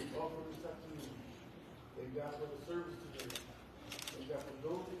 We offer this afternoon. Thank God for the service today. Thank God for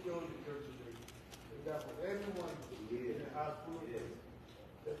those that joined the church today. Thank God for everyone in the house full of faith.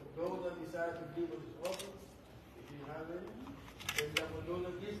 That for those that decide to give us this offering, if you have any, thank God for those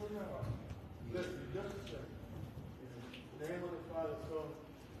that give from their heart. Bless you just the same. In the name of the Father, Son,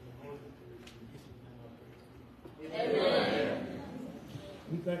 and the Holy Spirit. In Jesus' name I pray. Amen.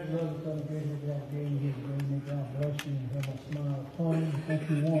 We thank the Lord for the grace that God gave you. May God bless you and have a smile upon you. Thank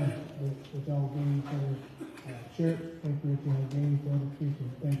you, one, that y'all gave for the church. Thank you that y'all gave for the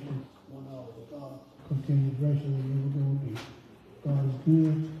preaching. Thank you, one all that God continue to bless you and never going to be. God is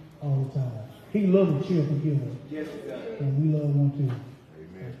good all the time. He loves a cheerful giver. Yes, God. And we love one too.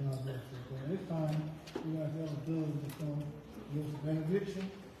 Amen. God bless you. So this time, we got to have a good to come give us a benediction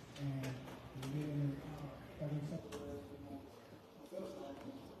and we're getting having something.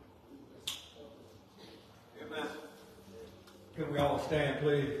 Amen. Can we all stand,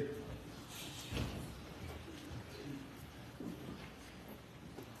 please?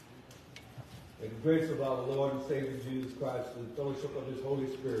 May the grace of our Lord and Savior Jesus Christ, the fellowship of His Holy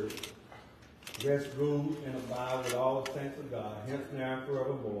Spirit, rest, rule, and abide with all the saints of God, hence now and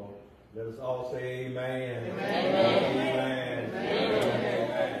forevermore. Let us all say amen. Amen. Amen. Amen.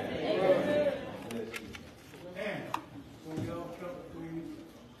 Amen. Amen. And when y'all come, please,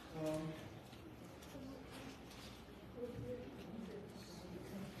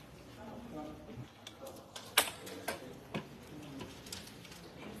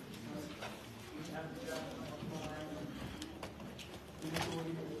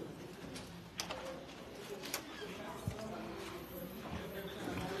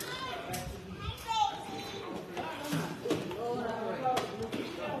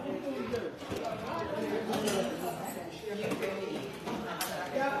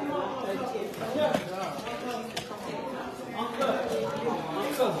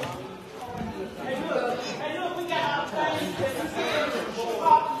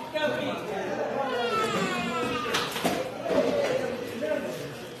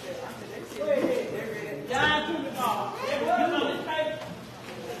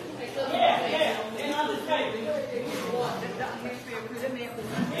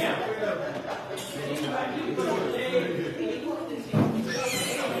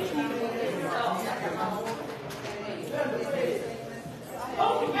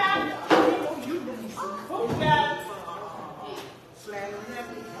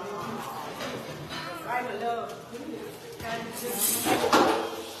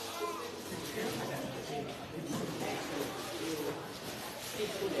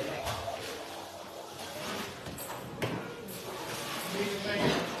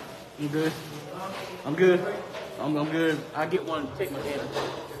 You good? I'm good. I'm good. I get one. Take my hand.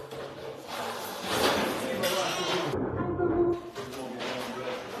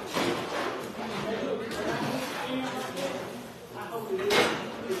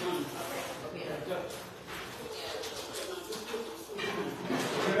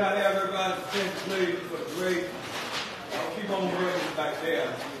 Can I have everybody's attention? please, for the grace. I'll keep on working back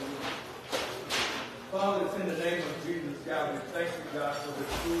there. Father, it's in the name of Jesus, God, we thank you, God, for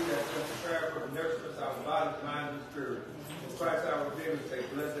this food that's been prepared for the nourishment of our bodies, minds, and spirit. In Christ our Redeemer, say,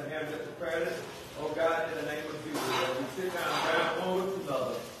 bless the hands that prepared it. Oh God, in the name of Jesus, as we sit down and dine one with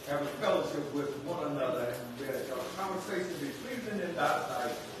another, have a fellowship with one another, and let our conversation be pleasing in thy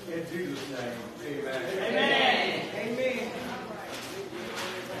sight. In Jesus' name, amen. Amen. Amen.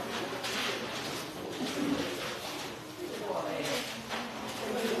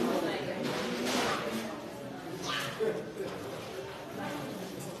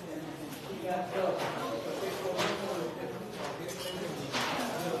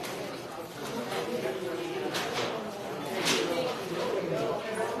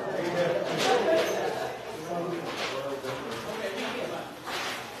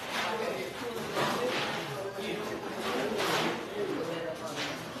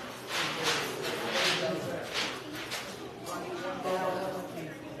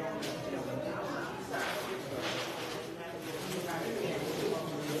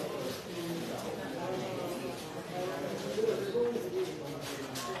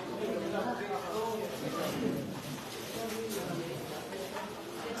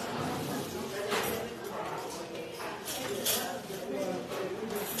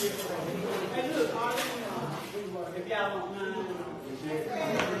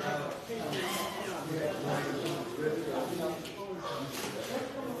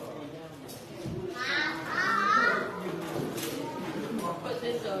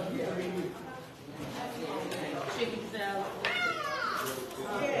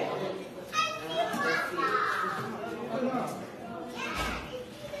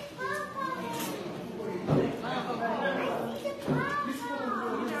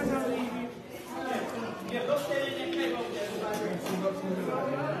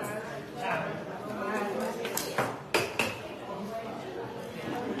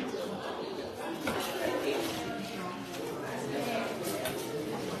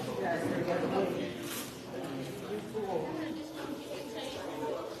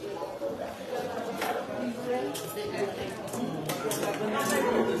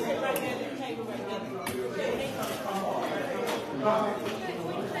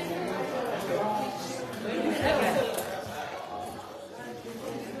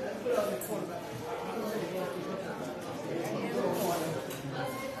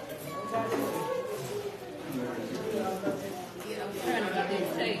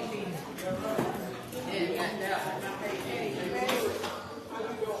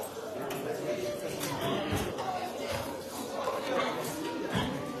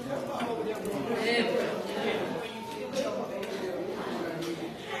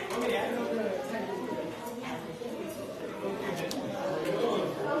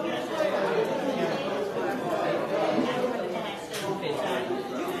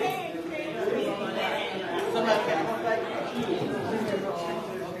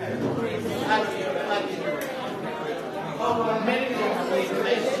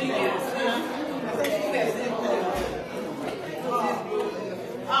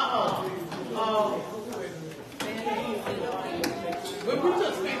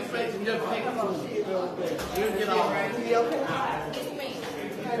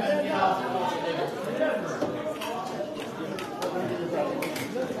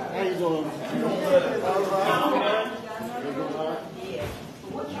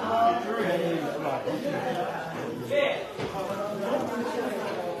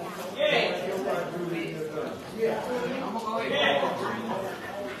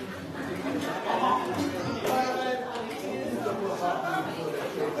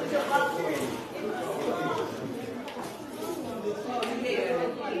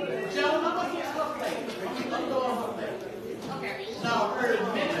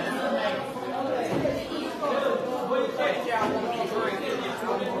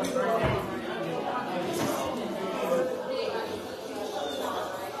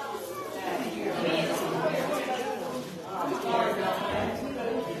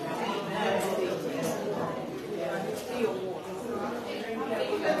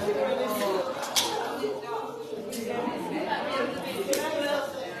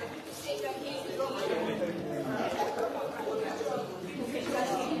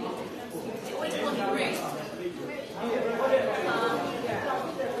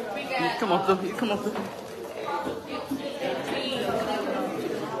 Come on, Sophie. Come on, Sophie.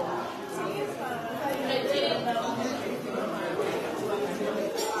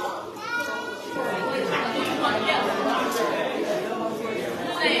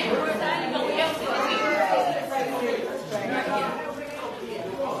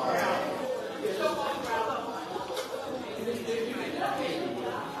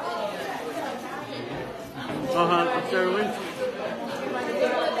 I'm sure we.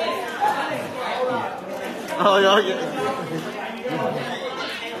 Oh, yeah, yeah.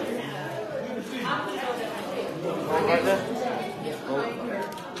 Right there?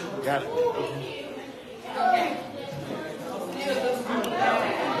 Oh, got it.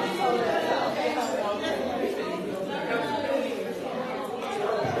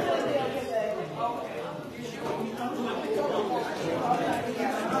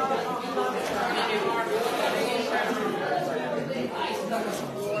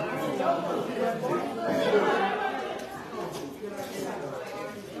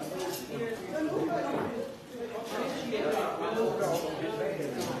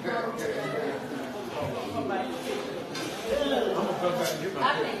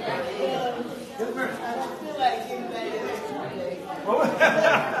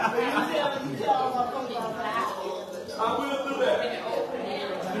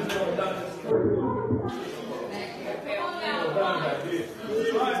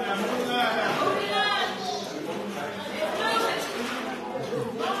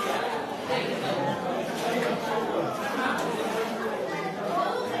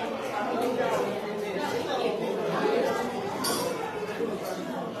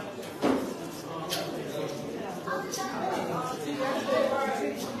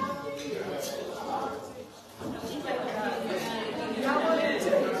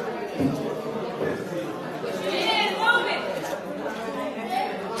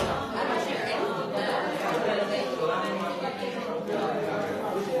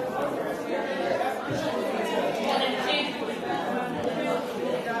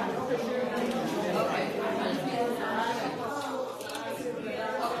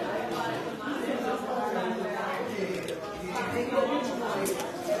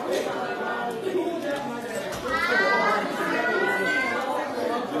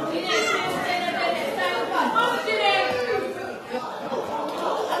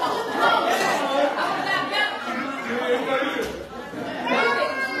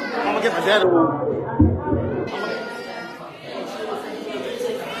 I'm gonna get my dad one.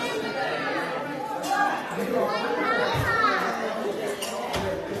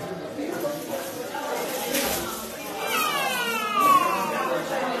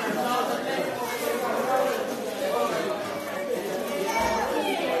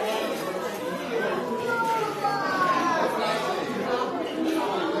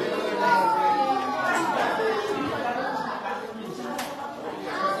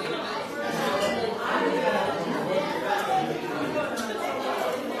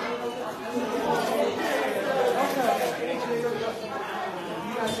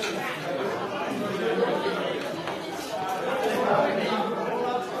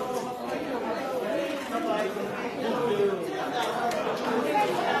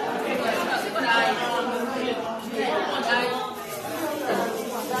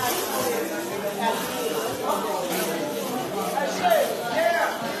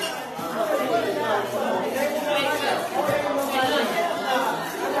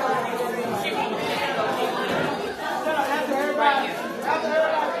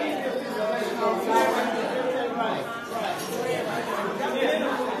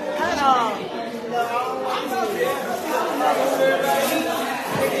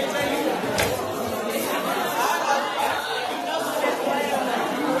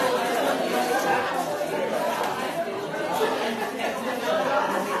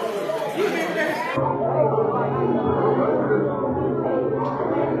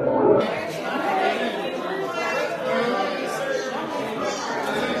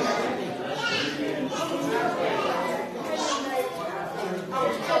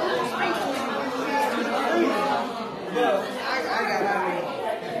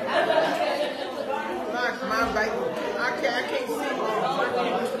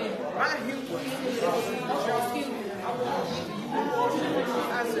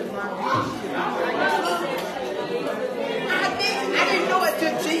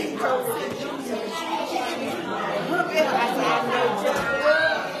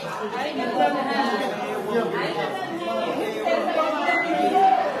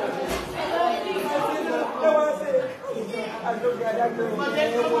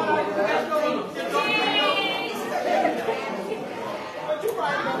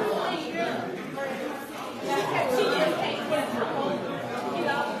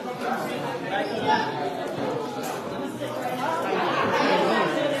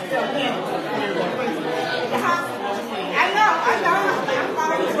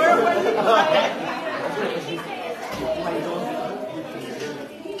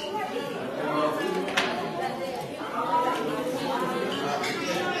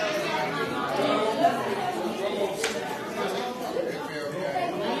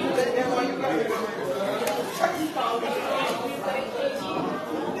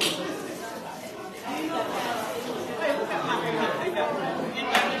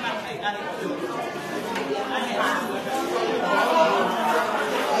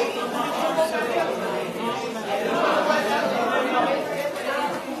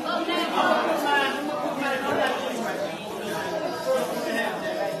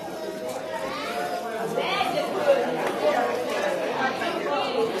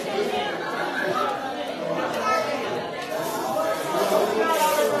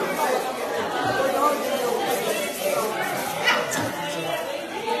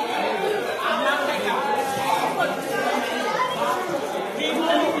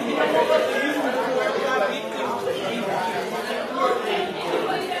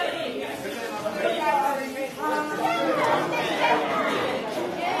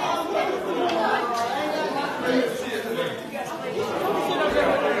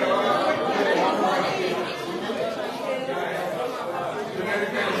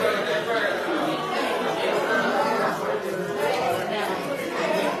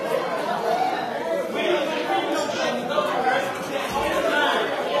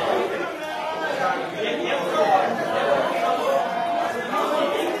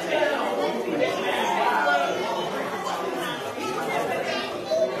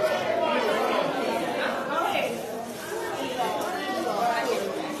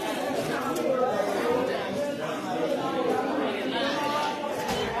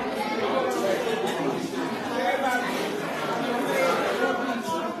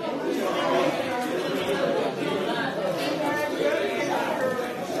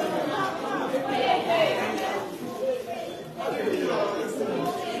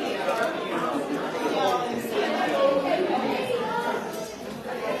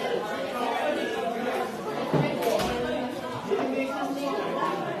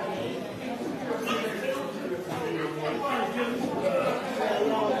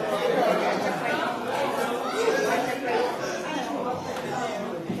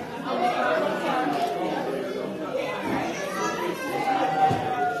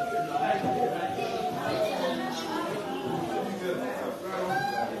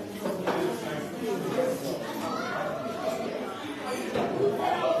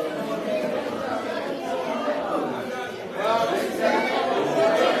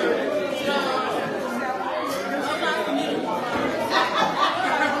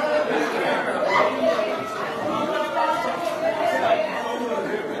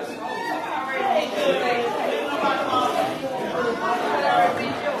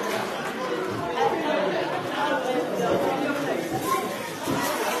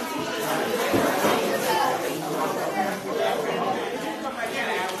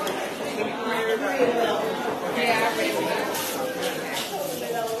 Amen.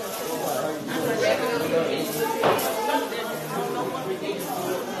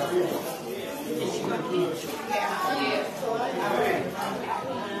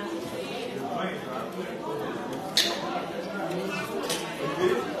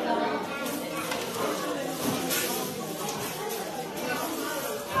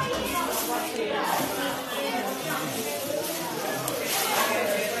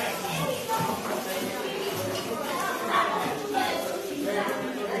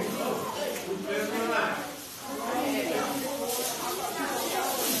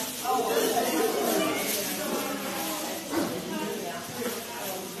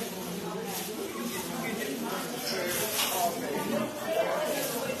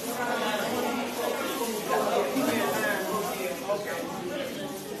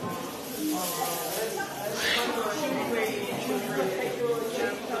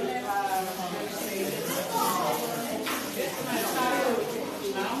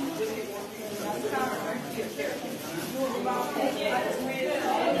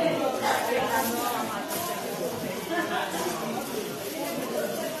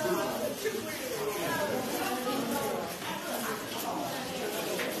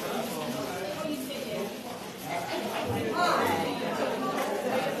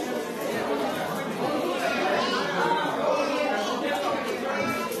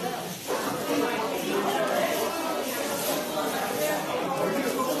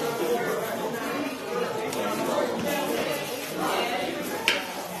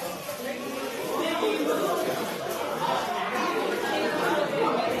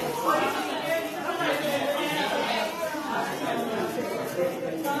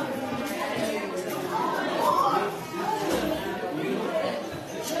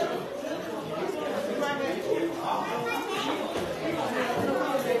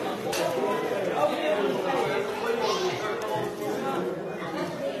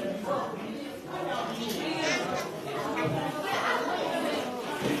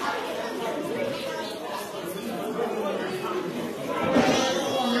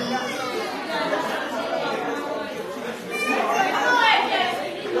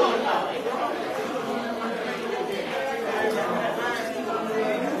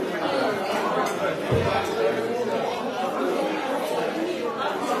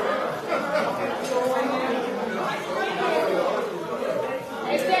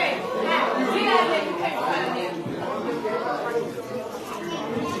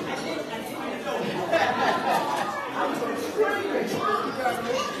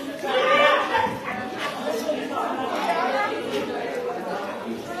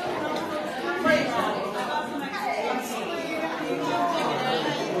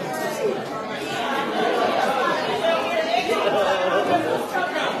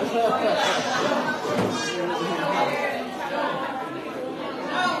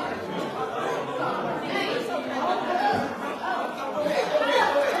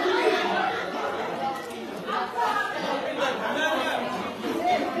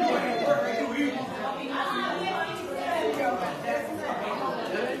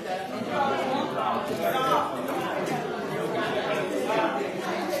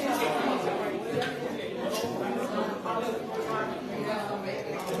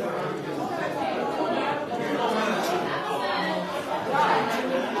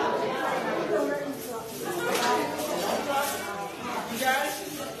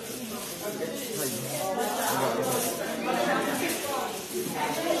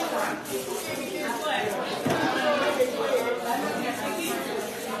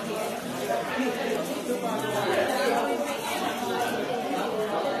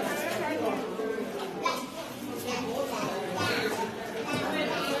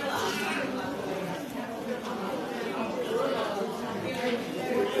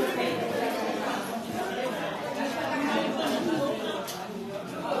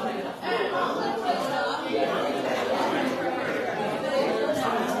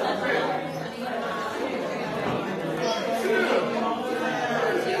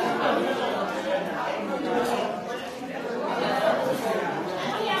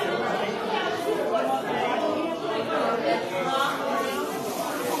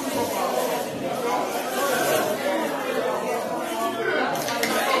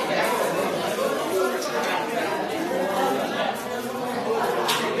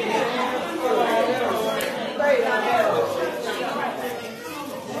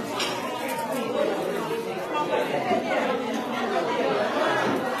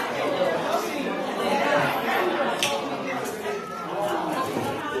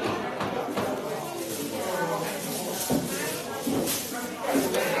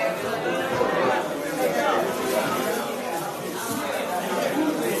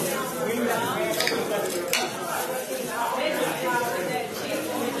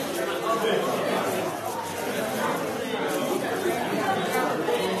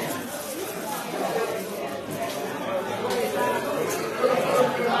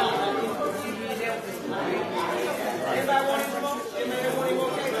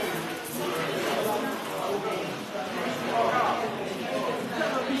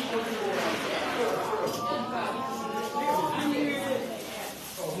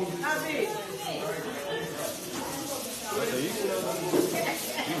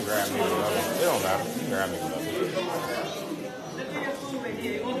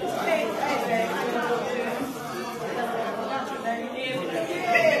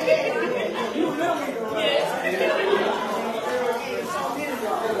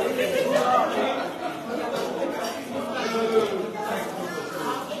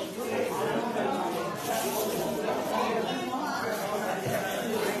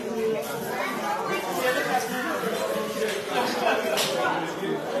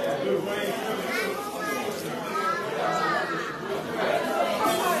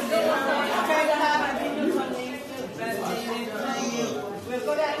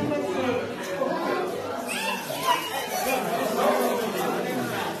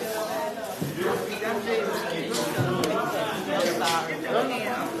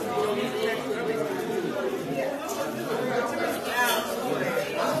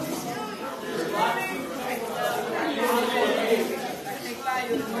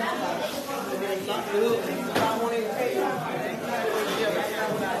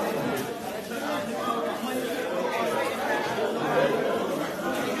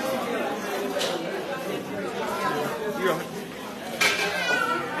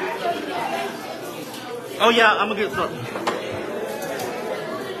 Oh yeah, I'm gonna get some.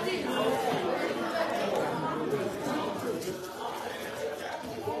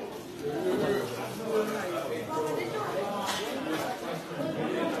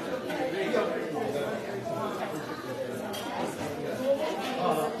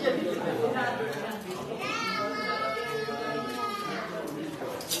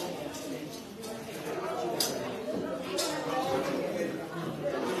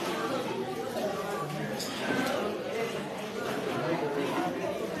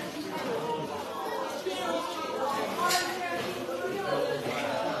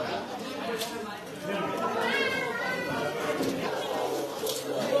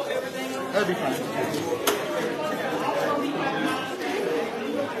 That'll be fine.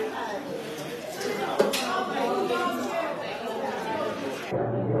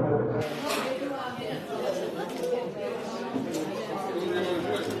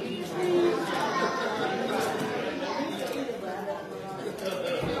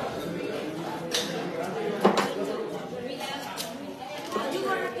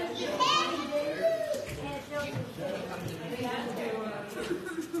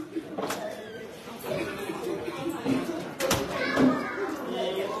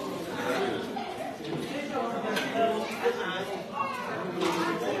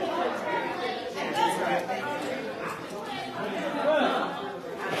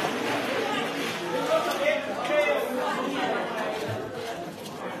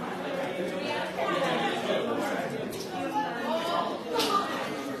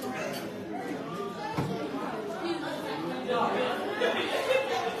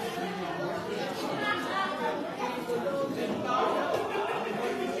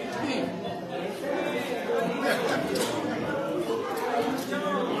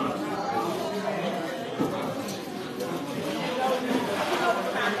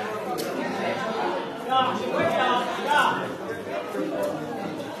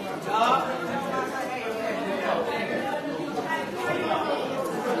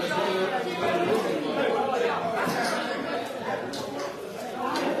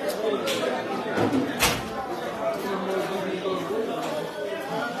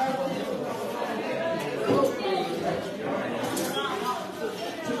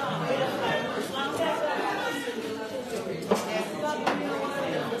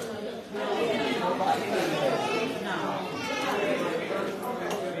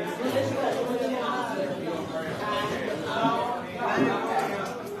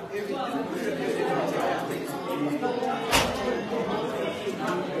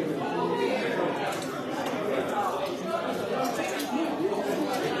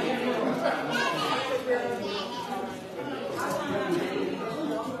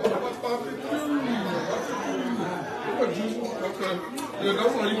 Yeah,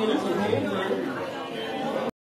 that's why you want to eat some home, man.